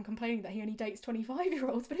DiCaprio and everyone complaining that he only dates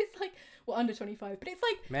 25-year-olds, but it's like, well, under 25, but it's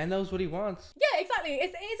like, man knows what he wants. yeah, exactly.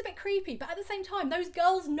 It is a bit creepy, but at the same time, those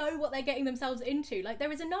girls know what they're getting themselves into. Like,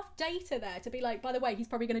 there is enough data there to be like, by the way, he's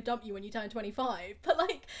probably going to dump you when you turn 25, but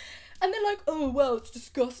like, and they're like, oh, well, it's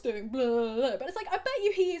disgusting, blah, blah, blah. But it's like, I bet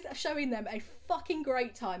you he is showing them a fucking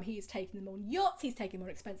great time. He is taking them on yachts. He's taking them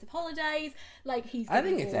on expensive holidays. Like, he's I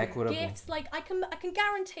think it's equitable. Gifts. Like, I can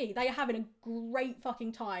guarantee they are having a great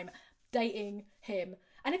fucking time dating him.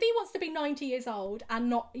 And if he wants to be 90 years old and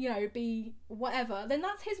not, you know, be whatever, then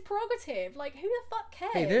that's his prerogative. Like, who the fuck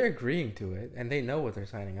cares? Hey, they're agreeing to it, and they know what they're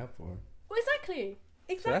signing up for. Well, exactly.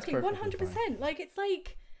 Exactly, so 100%. Like, it's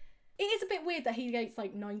like, it is a bit weird that he dates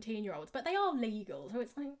like 19-year-olds, but they are legal, so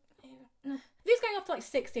it's like, if he was going after like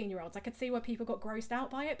 16-year-olds, I could see where people got grossed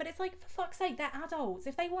out by it, but it's like, for fuck's sake, they're adults.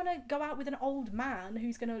 If they want to go out with an old man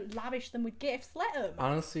who's going to lavish them with gifts, let them.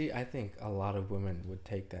 Honestly, I think a lot of women would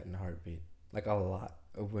take that in a heartbeat. Like, a lot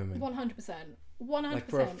of women. 100%. 100%. Like,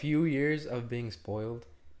 for a few years of being spoiled,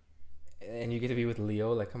 and you get to be with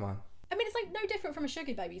Leo, like, come on. I mean, it's like no different from a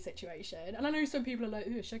sugar baby situation. And I know some people are like,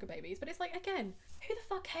 ooh, sugar babies. But it's like, again, who the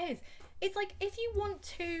fuck cares? it's like, if you want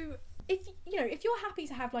to, if you're happy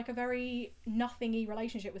to have like a very nothingy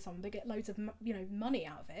relationship with someone but get loads of money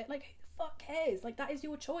out of it, like, who the fuck cares? Like, that is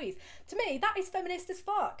your choice. To me, that is feminist as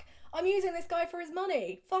fuck. I'm using this guy for his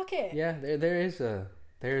money, fuck it. Yeah, there is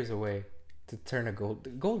a way to turn a gold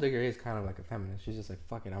digger is kind of like a feminist. She's just like,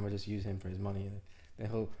 fuck it, I'm gonna just use him for his money, and then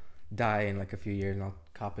he'll die in like a few years and I'll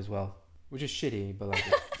cop his wealth, which is shitty, but like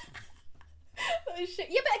Shit.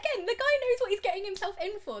 Yeah, but again, the guy knows what he's getting himself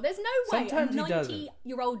in for. There's no way Sometimes a he doesn't.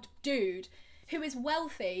 90-year-old dude who is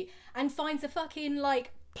wealthy and finds a fucking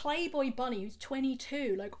like Playboy bunny who's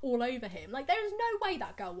 22 like all over him. Like, there's no way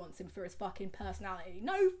that girl wants him for his fucking personality.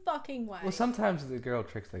 No fucking way. Well, sometimes the girl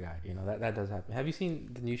tricks the guy. You know, that does happen. Have you seen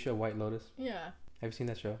the new show White Lotus? Yeah. Have you seen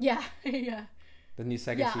that show? Yeah. Yeah. The new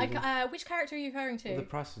second season? Which character are you referring to? The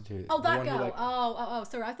prostitute. Oh, that one girl. who, like, oh,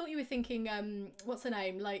 sorry. I thought you were thinking, what's her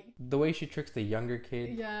name? Like, the way she tricks the younger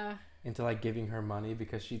kid yeah, into like giving her money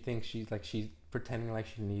because she thinks she's pretending like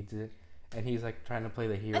she needs it, and he's like trying to play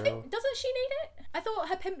the hero. I think, doesn't she need it? I thought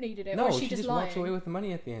her pimp needed it. No, or is she just lying? walks away with the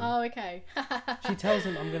money at the end. Oh, okay. She tells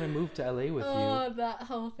him, "I'm gonna move to LA with Oh, you," that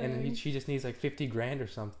whole thing. and she just needs like 50 grand or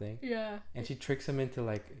something. Yeah. And she tricks him into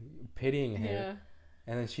like pitying her. Yeah.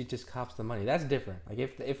 And then she just cops the money. That's different. Like,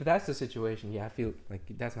 if that's the situation, yeah, I feel like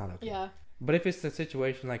that's not okay. Yeah. But if it's the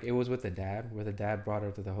situation like it was with the dad, where the dad brought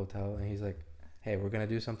her to the hotel and he's like, "Hey, we're gonna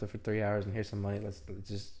do something for 3 hours and here's some money. Let's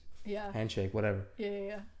just handshake, whatever."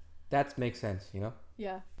 Yeah. That makes sense, you know.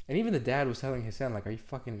 Yeah. And even the dad was telling his son, like, "Are you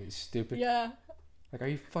fucking stupid? Yeah. Like, are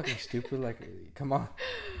you fucking stupid? Like, come on."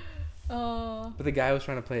 Oh. But the guy was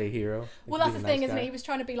trying to play a hero. Like, Well, that's be the the thing, nice isn't guy. it? He was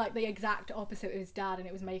trying to be like the exact opposite of his dad, and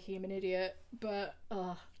it was making him an idiot. But,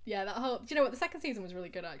 yeah, that whole. Do you know what? The second season was really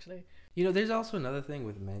good, actually. You know, there's also another thing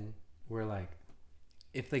with men where, like,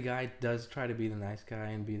 if the guy does try to be the nice guy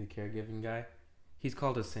and be the caregiving guy, he's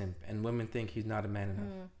called a simp, and women think he's not a man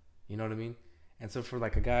enough. You know what I mean? And so for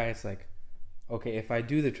like a guy, it's like, okay, if I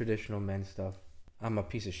do the traditional men stuff, I'm a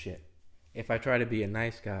piece of shit. If I try to be a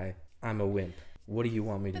nice guy, I'm a wimp. What do you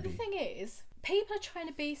want me to But the be? thing is, people are trying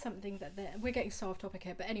to be something that we're getting so off topic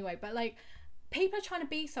here, but anyway, but like, people are trying to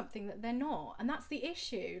be something that they're not, and that's the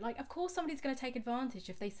issue. Like, of course somebody's going to take advantage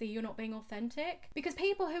if they see you're not being authentic, because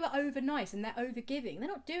people who are over nice and they're over giving, they're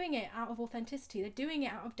not doing it out of authenticity, they're doing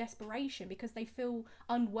it out of desperation because they feel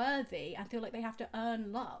unworthy and feel like they have to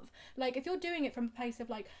earn love. Like, if you're doing it from a place of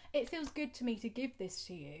like, it feels good to me to give this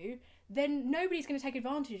to you, then nobody's going to take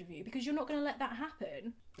advantage of you because you're not going to let that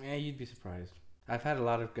happen. Yeah, you'd be surprised. I've had a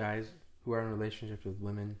lot of guys who are in relationships with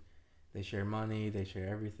women. They share money, they share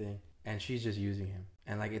everything, and she's just using him.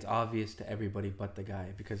 And like, it's obvious to everybody but the guy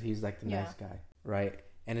because he's like the nice guy, right?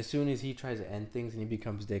 And as soon as he tries to end things and he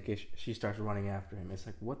becomes dickish, she starts running after him. It's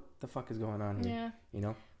like, what the fuck is going on here? Yeah. You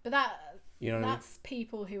know? But that, you know what that's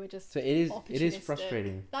people who are just So it is opportunistic.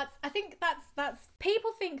 frustrating. I think that's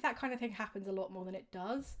people think that kind of thing happens a lot more than it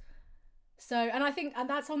does. So, and I think, and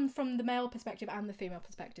that's from the male perspective and the female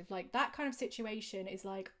perspective. Like, that kind of situation is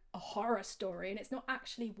like a horror story, and it's not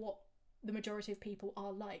actually what the majority of people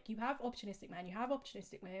are like. You have opportunistic men, you have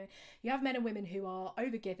opportunistic women, you have men and women who are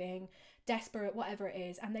overgiving, desperate, whatever it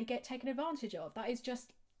is, and they get taken advantage of. That's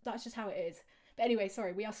just how it is. But anyway,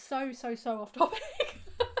 sorry, we are so off topic.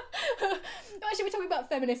 Actually, we're talking about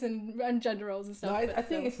feminists and gender roles and stuff. No, I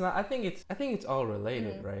think it's not. I think it's all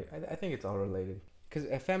related, right? I think it's all related because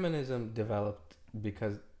feminism developed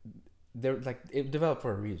because it developed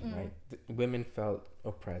for a reason, right? Women felt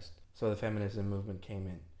oppressed, so the feminism movement came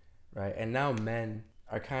in, right? And now men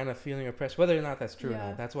are kind of feeling oppressed, whether or not that's true or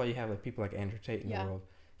not. That's why you have like people like Andrew Tate in the world,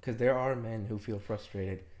 because there are men who feel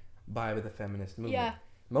frustrated by the feminist movement. Yeah.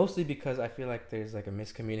 Mostly because I feel like there's like a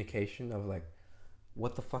miscommunication of like,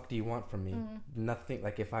 what the fuck do you want from me? Nothing.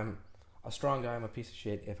 Like, if I'm a strong guy, I'm a piece of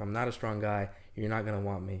shit. If I'm not a strong guy, you're not gonna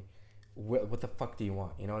want me. What the fuck do you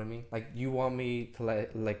want? You know what I mean? Like, you want me to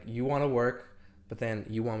you want to work, but then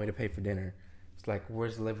you want me to pay for dinner. It's like,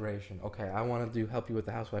 where's the liberation? Okay, I want to help you with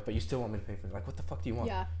the housewife, but you still want me to pay for it. Like, what the fuck do you want?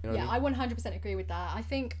 Yeah, you know I 100% agree with that. I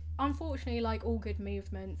think, unfortunately, like all good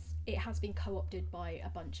movements, it has been co-opted by a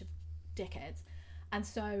bunch of dickheads. And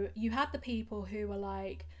so you had the people who were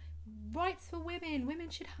like, rights for women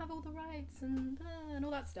should have all the rights and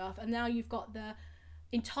all that stuff. And now you've got the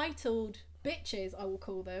entitled bitches, I will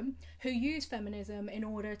call them, who use feminism in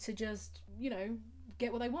order to just,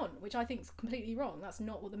 get what they want, which I think is completely wrong. That's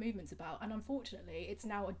not what the movement's about. And unfortunately, it's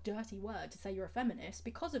now a dirty word to say you're a feminist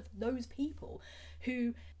because of those people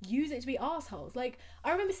who use it to be assholes. Like,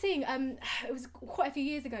 I remember seeing, it was quite a few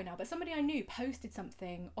years ago now, but somebody I knew posted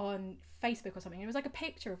something on Facebook or something. It was like a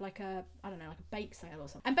picture of like a bake sale or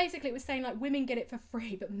something. And basically it was saying like, women get it for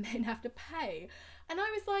free, but men have to pay. And I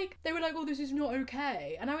was like, they were like, oh, this is not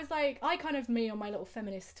okay. And I was like, me on my little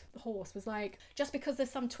feminist horse was like, just because there's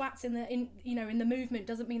some twats in the movement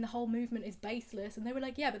doesn't mean the whole movement is baseless. And they were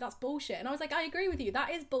like, yeah, but that's bullshit. And I was like, I agree with you.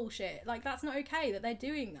 That is bullshit. Like, that's not okay that they're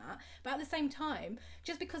doing that. But at the same time,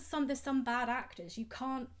 just because there's some bad actors, you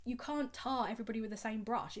can't tar everybody with the same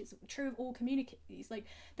brush. It's true of all communities. Like,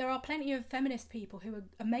 there are plenty of feminist people who are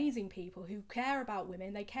amazing people who care about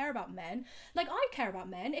women. They care about men. Like, I care about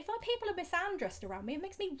men. If people are misandressed around me, it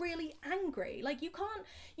makes me really angry. Like, you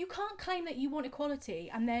can't claim that you want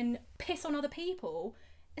equality and then piss on other people,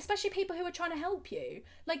 especially people who are trying to help you.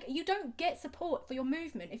 Like, you don't get support for your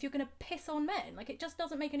movement if you're going to piss on men. Like, it just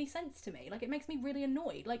doesn't make any sense to me. Like, it makes me really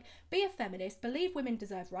annoyed. Like, be a feminist, believe women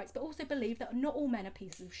deserve rights, but also believe that not all men are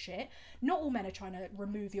pieces of shit. Not all men are trying to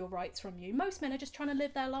remove your rights from you. Most men are just trying to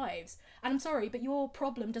live their lives. And I'm sorry, but your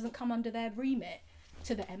problem doesn't come under their remit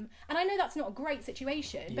to them. And I know that's not a great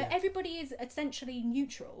situation, but everybody is essentially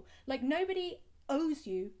neutral. Like, nobody owes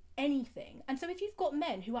you anything. And so if you've got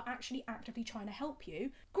men who are actually actively trying to help you,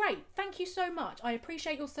 great, thank you so much, I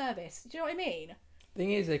appreciate your service. Do you know what I mean?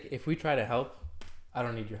 Thing is, like, if we try to help, I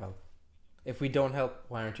don't need your help. If we don't help,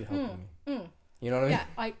 why aren't you helping me? You know what I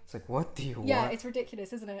mean? It's like, what do you want? Yeah, it's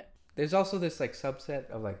ridiculous, isn't it? There's also this like subset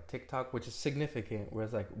of like TikTok, which is significant, where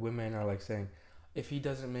it's like women are like saying, if he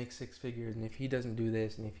doesn't make 6 figures, and if he doesn't do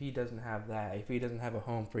this, and if he doesn't have that, if he doesn't have a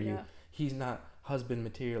home for you, he's not husband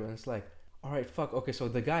material. And it's like, all right, fuck. Okay, so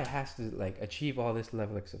the guy has to like achieve all this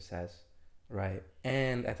level of success, right?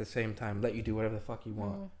 And at the same time, let you do whatever the fuck you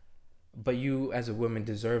want. But you as a woman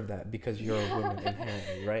deserve that because you're a woman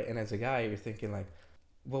inherently, right? And as a guy, you're thinking like,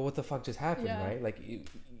 well, what the fuck just happened, right? Like,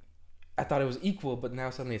 I thought it was equal, but now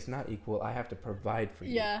suddenly it's not equal. I have to provide for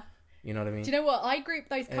you. Yeah. You know what I mean? Do you know what? I group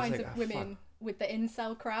those kinds of women with the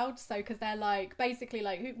incel crowd. So, because they're like, basically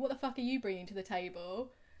like, what the fuck are you bringing to the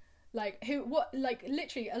table? Like,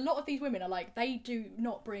 literally, a lot of these women are like, they do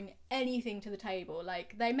not bring anything to the table.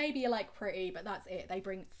 Like, they maybe are like pretty, but that's it. They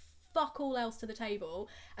bring fuck all else to the table.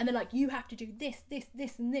 And they're like, you have to do this, this,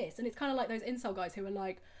 this, and this. And it's kind of like those incel guys who are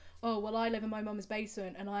like, oh, well, I live in my mum's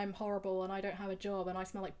basement and I'm horrible and I don't have a job and I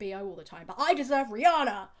smell like BO all the time, but I deserve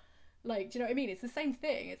Rihanna. Like, do you know what I mean? It's the same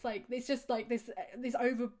thing. It's like, it's just like this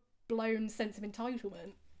overblown sense of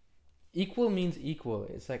entitlement. Equal means equal.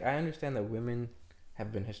 It's like, I understand that women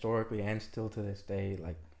have been historically and still to this day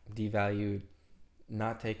like devalued,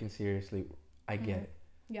 not taken seriously. I get it.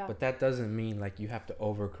 Yeah. But that doesn't mean like you have to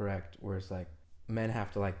overcorrect where it's like men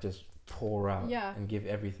have to like just pour out and give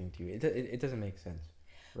everything to you. It doesn't make sense.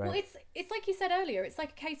 Right. Well, it's like you said earlier. It's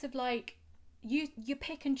like a case of like you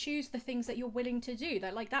pick and choose the things that you're willing to do.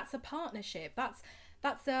 That like that's a partnership.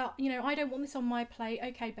 That's a, you know, I don't want this on my plate.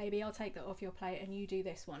 Okay, baby, I'll take that off your plate and you do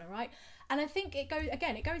this one, all right? And I think it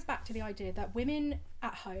goes back to the idea that women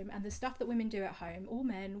at home and the stuff that women do at home, or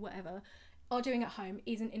men, whatever, are doing at home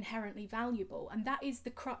isn't inherently valuable. And that is the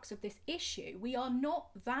crux of this issue. We are not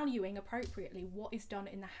valuing appropriately what is done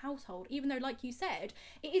in the household, even though, like you said,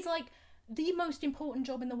 it is like the most important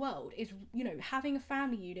job in the world is, you know, having a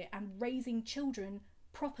family unit and raising children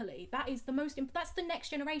properly. That is that's the next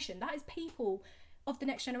generation. That is people of the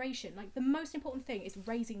next generation. Like, the most important thing is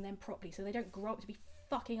raising them properly so they don't grow up to be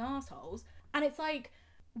fucking assholes. And it's like,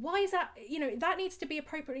 why is that? You know, that needs to be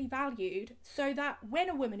appropriately valued so that when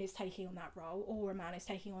a woman is taking on that role or a man is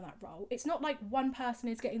taking on that role, it's not like one person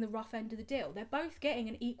is getting the rough end of the deal. They're both getting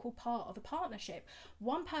an equal part of a partnership.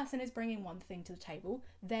 One person is bringing one thing to the table,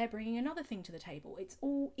 they're bringing another thing to the table. It's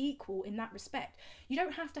all equal in that respect. You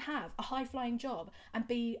don't have to have a high-flying job and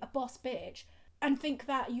be a boss bitch and think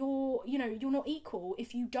that you're not equal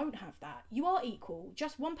if you don't have that. You are equal.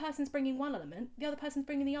 Just one person's bringing one element, the other person's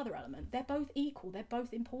bringing the other element. They're both equal. They're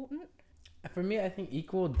both important. For me, I think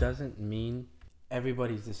equal doesn't mean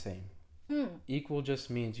everybody's the same. Equal just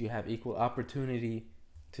means you have equal opportunity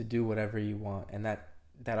to do whatever you want, and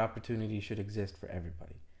that opportunity should exist for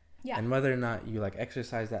everybody. Yeah. And whether or not you like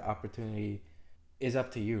exercise that opportunity is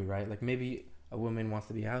up to you, right? Like, maybe a woman wants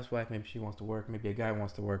to be a housewife, maybe she wants to work, maybe a guy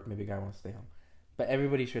wants to work, maybe a guy wants to stay home. But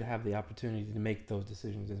everybody should have the opportunity to make those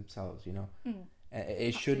decisions themselves, you know?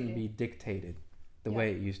 It shouldn't be dictated the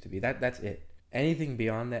way it used to be. That's it. Anything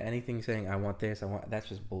beyond that, anything saying, I want this, that's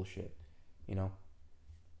just bullshit, you know?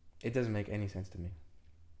 It doesn't make any sense to me.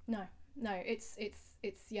 No, it's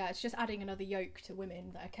just adding another yoke to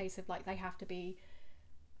women. A case of like, they have to be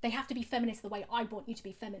feminist the way I want you to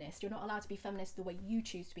be feminist. You're not allowed to be feminist the way you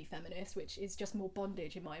choose to be feminist, which is just more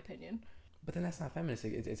bondage, in my opinion. But then that's not feminist.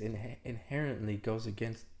 It's inherently goes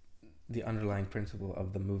against the underlying principle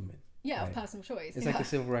of the movement. Yeah, right? Of personal choice. It's like the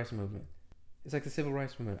civil rights movement.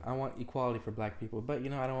 I want equality for black people, but, you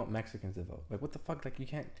know, I don't want Mexicans to vote. Like, what the fuck? Like,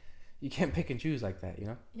 you you can't pick and choose like that, you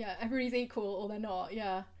know. Yeah, everybody's equal or they're not.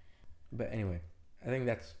 Yeah. But anyway, I think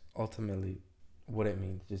that's ultimately what it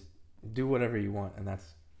means. Just do whatever you want, and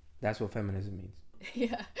that's what feminism means.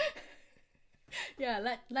 Yeah.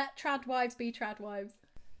 Yeah, let trad wives be trad wives.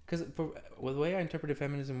 Because the way I interpreted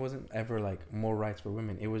feminism wasn't ever like more rights for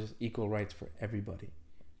women. It was equal rights for everybody,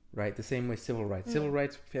 right? The same way civil rights. Civil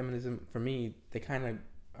rights, feminism, for me, they kind of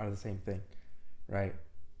are the same thing, right?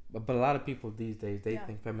 But a lot of people these days, they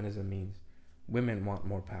think feminism means women want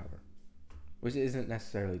more power, which isn't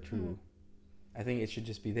necessarily true. I think it should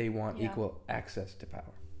just be they want equal access to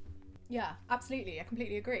power. Yeah, absolutely. I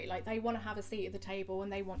completely agree. Like, they want to have a seat at the table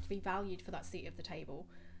and they want to be valued for that seat at the table.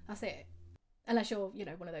 That's it. Unless you're, you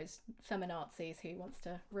know, one of those feminazis who wants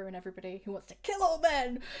to ruin everybody, who wants to kill all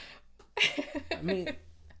men. I mean,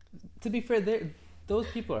 to be fair, those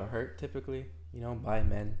people are hurt typically, you know, by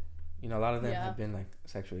men. You know, a lot of them have been like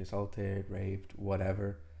sexually assaulted, raped,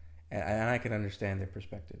 whatever. And I can understand their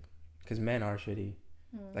perspective. Because men are shitty.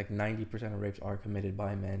 Like 90% of rapes are committed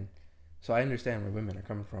by men. So I understand where women are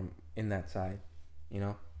coming from in that side, you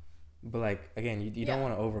know? But like, again, you don't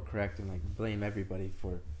want to overcorrect and like blame everybody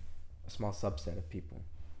for a small subset of people.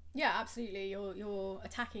 Yeah, absolutely. You're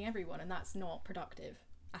attacking everyone, and that's not productive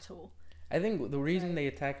at all. I think the reason they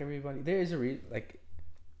attack everybody, there is a reason. Like,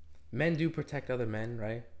 men do protect other men,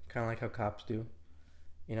 right? Kind of like how cops do.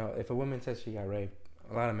 You know, if a woman says she got raped,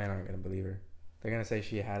 a lot of men aren't going to believe her. They're going to say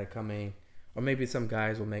she had it coming, or maybe some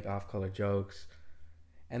guys will make off-color jokes,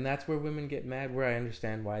 and that's where women get mad. Where I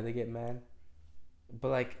understand why they get mad, but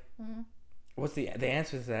like, what's the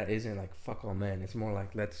answer to that? Isn't like fuck all men. It's more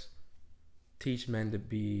like let's teach men to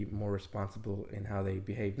be more responsible in how they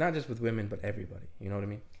behave, not just with women but everybody. You know what I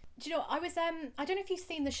mean? Do you know, I was I don't know if you've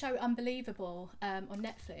seen the show Unbelievable on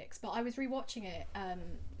Netflix, but I was rewatching it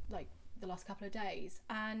like the last couple of days,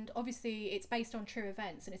 and obviously it's based on true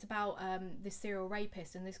events, and it's about this serial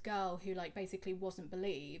rapist and this girl who like basically wasn't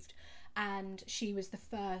believed, and she was the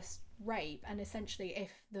first rape, and essentially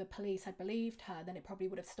if the police had believed her, then it probably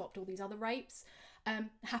would have stopped all these other rapes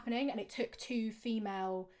happening. And it took two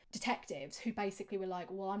female detectives who basically were like,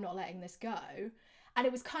 well, I'm not letting this go. And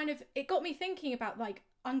it was it got me thinking about like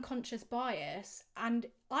unconscious bias, and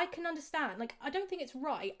I can understand, like, I don't think it's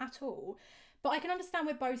right at all, but I can understand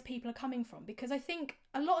where both people are coming from, because I think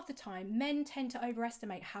a lot of the time men tend to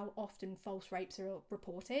overestimate how often false rapes are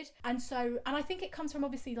reported. And I think it comes from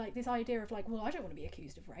obviously like this idea of like, well, I don't want to be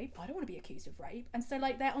accused of rape. I don't want to be accused of rape. And so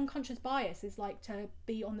like their unconscious bias is like to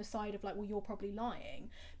be on the side of like, well, you're probably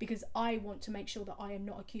lying because I want to make sure that I am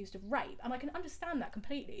not accused of rape. And I can understand that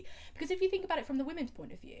completely, because if you think about it from the women's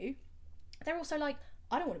point of view, they're also like,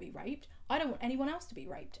 I don't want to be raped. I don't want anyone else to be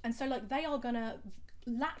raped. And so like they are gonna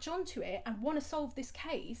latch onto it and want to solve this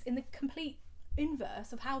case in the complete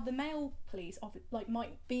inverse of how the male police like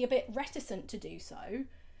might be a bit reticent to do so,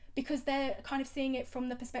 because they're kind of seeing it from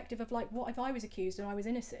the perspective of like, what if I was accused and I was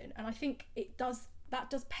innocent? And I think that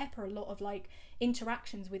does pepper a lot of like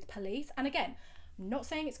interactions with police. And again, I'm not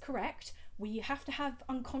saying it's correct. We have to have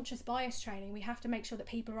unconscious bias training. We have to make sure that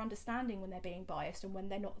people are understanding when they're being biased and when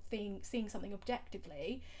they're not seeing something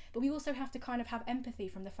objectively. But we also have to kind of have empathy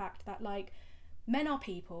from the fact that like, men are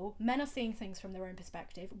people, men are seeing things from their own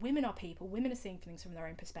perspective, women are people, women are seeing things from their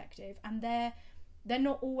own perspective, and they're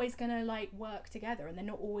not always going to like work together, and they're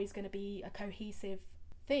not always going to be a cohesive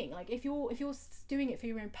thing. Like if you're doing it for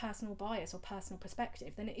your own personal bias or personal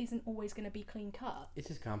perspective, then it isn't always going to be clean cut. It's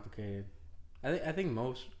just complicated. I think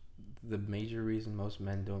the major reason most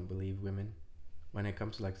men don't believe women when it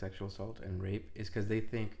comes to like sexual assault and rape is because they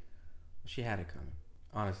think she had it coming.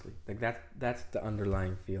 Honestly, like that's the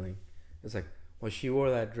underlying feeling. It's like, well, she wore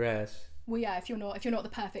that dress. Well, yeah, if you're not the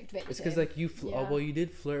perfect victim. It's because like oh, well, you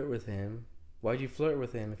did flirt with him. Why'd you flirt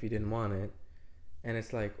with him if you didn't want it? And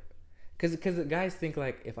it's like, because the guys think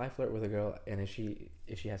like, if I flirt with a girl and if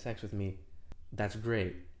she has sex with me, that's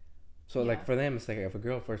great. So like for them, it's like, if a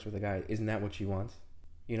girl flirts with a guy, isn't that what she wants?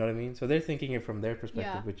 You know what I mean? So they're thinking it from their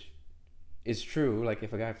perspective, which is true. Like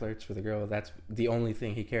if a guy flirts with a girl, that's the only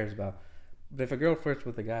thing he cares about. But if a girl flirts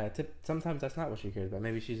with a guy, sometimes that's not what she cares about.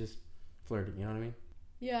 Maybe she's just flirting, you know what I mean?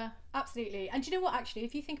 Yeah, absolutely. And do you know what, actually,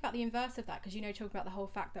 if you think about the inverse of that, because you know, talking about the whole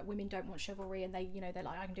fact that women don't want chivalry and they, you know, they're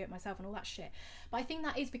like, I can do it myself and all that shit. But I think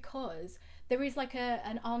that is because there is like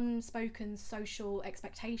an unspoken social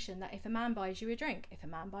expectation that if a man buys you a drink, if a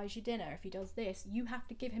man buys you dinner, if he does this, you have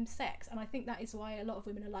to give him sex. And I think that is why a lot of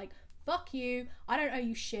women are like, fuck you, I don't owe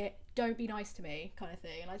you shit, don't be nice to me, kind of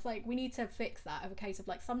thing. And it's like, we need to fix that of a case of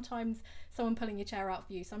like, sometimes someone pulling your chair out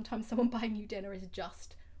for you, sometimes someone buying you dinner is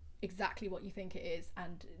just exactly what you think it is,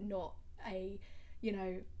 and not a, you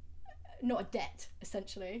know, not a debt,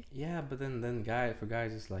 essentially. Yeah, but then for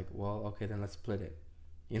guys, it's like, well, okay, then let's split it,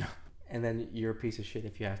 and then you're a piece of shit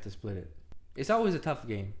if you have to split it. It's always a tough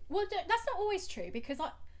game. Well, that's not always true, because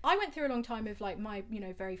I went through a long time of like my,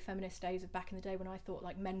 very feminist days of back in the day when I thought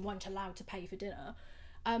like men weren't allowed to pay for dinner.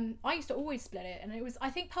 I used to always split it, and I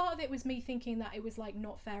think part of it was me thinking that it was like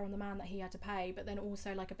not fair on the man that he had to pay, but then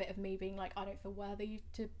also like a bit of me being like, I don't feel worthy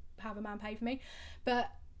to have a man pay for me.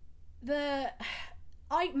 But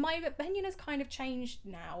my opinion has kind of changed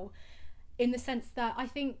now, in the sense that I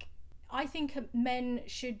think men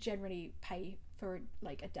should generally pay for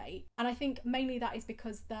like a date, and I think mainly that is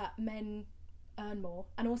because that men earn more,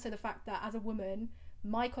 and also the fact that as a woman,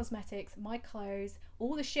 my cosmetics, my clothes,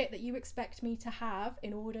 all the shit that you expect me to have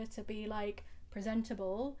in order to be like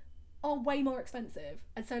presentable are way more expensive.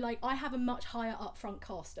 And so like I have a much higher upfront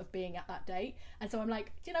cost of being at that date, and so I'm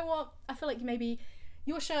like, do you know what, I feel like maybe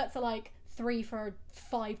your shirts are like $3 for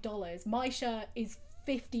 $5, my shirt is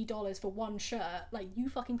 $50 for one shirt, like you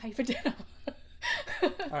fucking pay for dinner.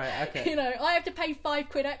 Alright, okay. I have to pay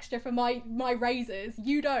 £5 extra for my razors,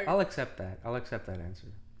 you don't. I'll accept that answer,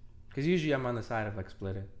 because usually I'm on the side of like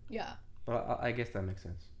split it. Yeah. But I guess that makes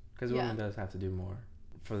sense, because Yeah. women does have to do more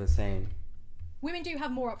for the same. Women do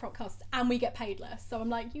have more upfront costs, and we get paid less. So I'm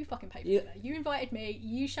like, you fucking pay for dinner. You invited me.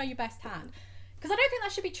 You show your best hand. Because I don't think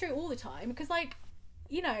that should be true all the time. Because like,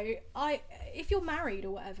 if you're married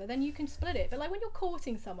or whatever, then you can split it. But like when you're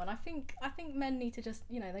courting someone, I think men need to just,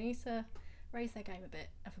 they need to raise their game a bit,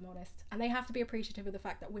 if I'm honest. And they have to be appreciative of the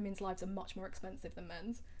fact that women's lives are much more expensive than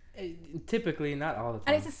men's. Typically, not all the time.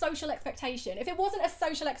 And it's a social expectation. If it wasn't a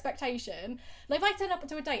social expectation, like if I turn up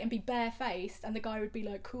to a date and be barefaced and the guy would be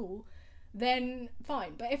like, cool, then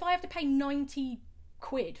fine. But if I have to pay 90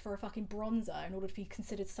 quid for a fucking bronzer in order to be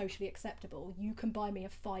considered socially acceptable, you can buy me a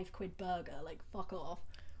 £5 burger. Like, fuck off.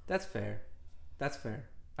 That's fair.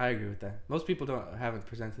 I agree with that. Most people haven't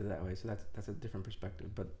presented it that way, so that's a different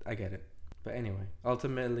perspective. But I get it. But anyway,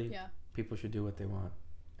 ultimately, people should do what they want,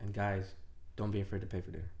 and guys, don't be afraid to pay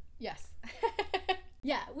for dinner. Yes.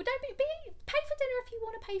 Yeah. Well, don't be pay for dinner if you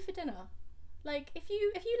want to pay for dinner. Like, if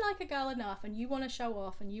you like a girl enough and you want to show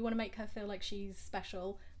off and you want to make her feel like she's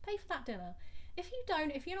special, pay for that dinner. If you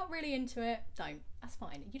don't, if you're not really into it, don't. That's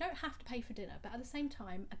fine. You don't have to pay for dinner, but at the same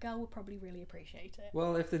time, a girl will probably really appreciate it.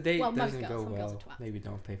 Well, if the date doesn't go well, maybe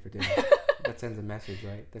don't pay for dinner. That sends a message,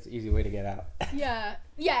 right? That's an easy way to get out. Yeah.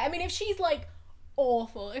 I mean, if she's like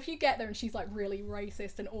awful, if you get there and she's like really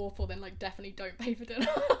racist and awful, then like definitely don't pay for dinner.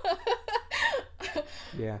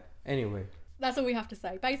 Yeah. Anyway. That's all we have to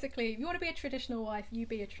say. Basically, if you want to be a traditional wife, you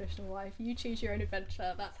be a traditional wife. You choose your own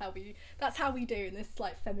adventure. That's how we do in this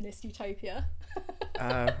like feminist utopia.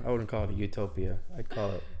 I wouldn't call it a utopia. I'd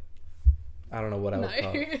call it, I don't know what I would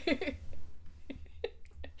call it.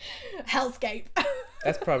 Hellscape.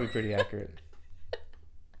 That's probably pretty accurate.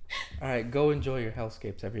 All right, go enjoy your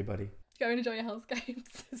hellscapes, everybody. Go and enjoy your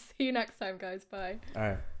hellscapes. See you next time, guys. Bye. All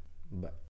right. Bye.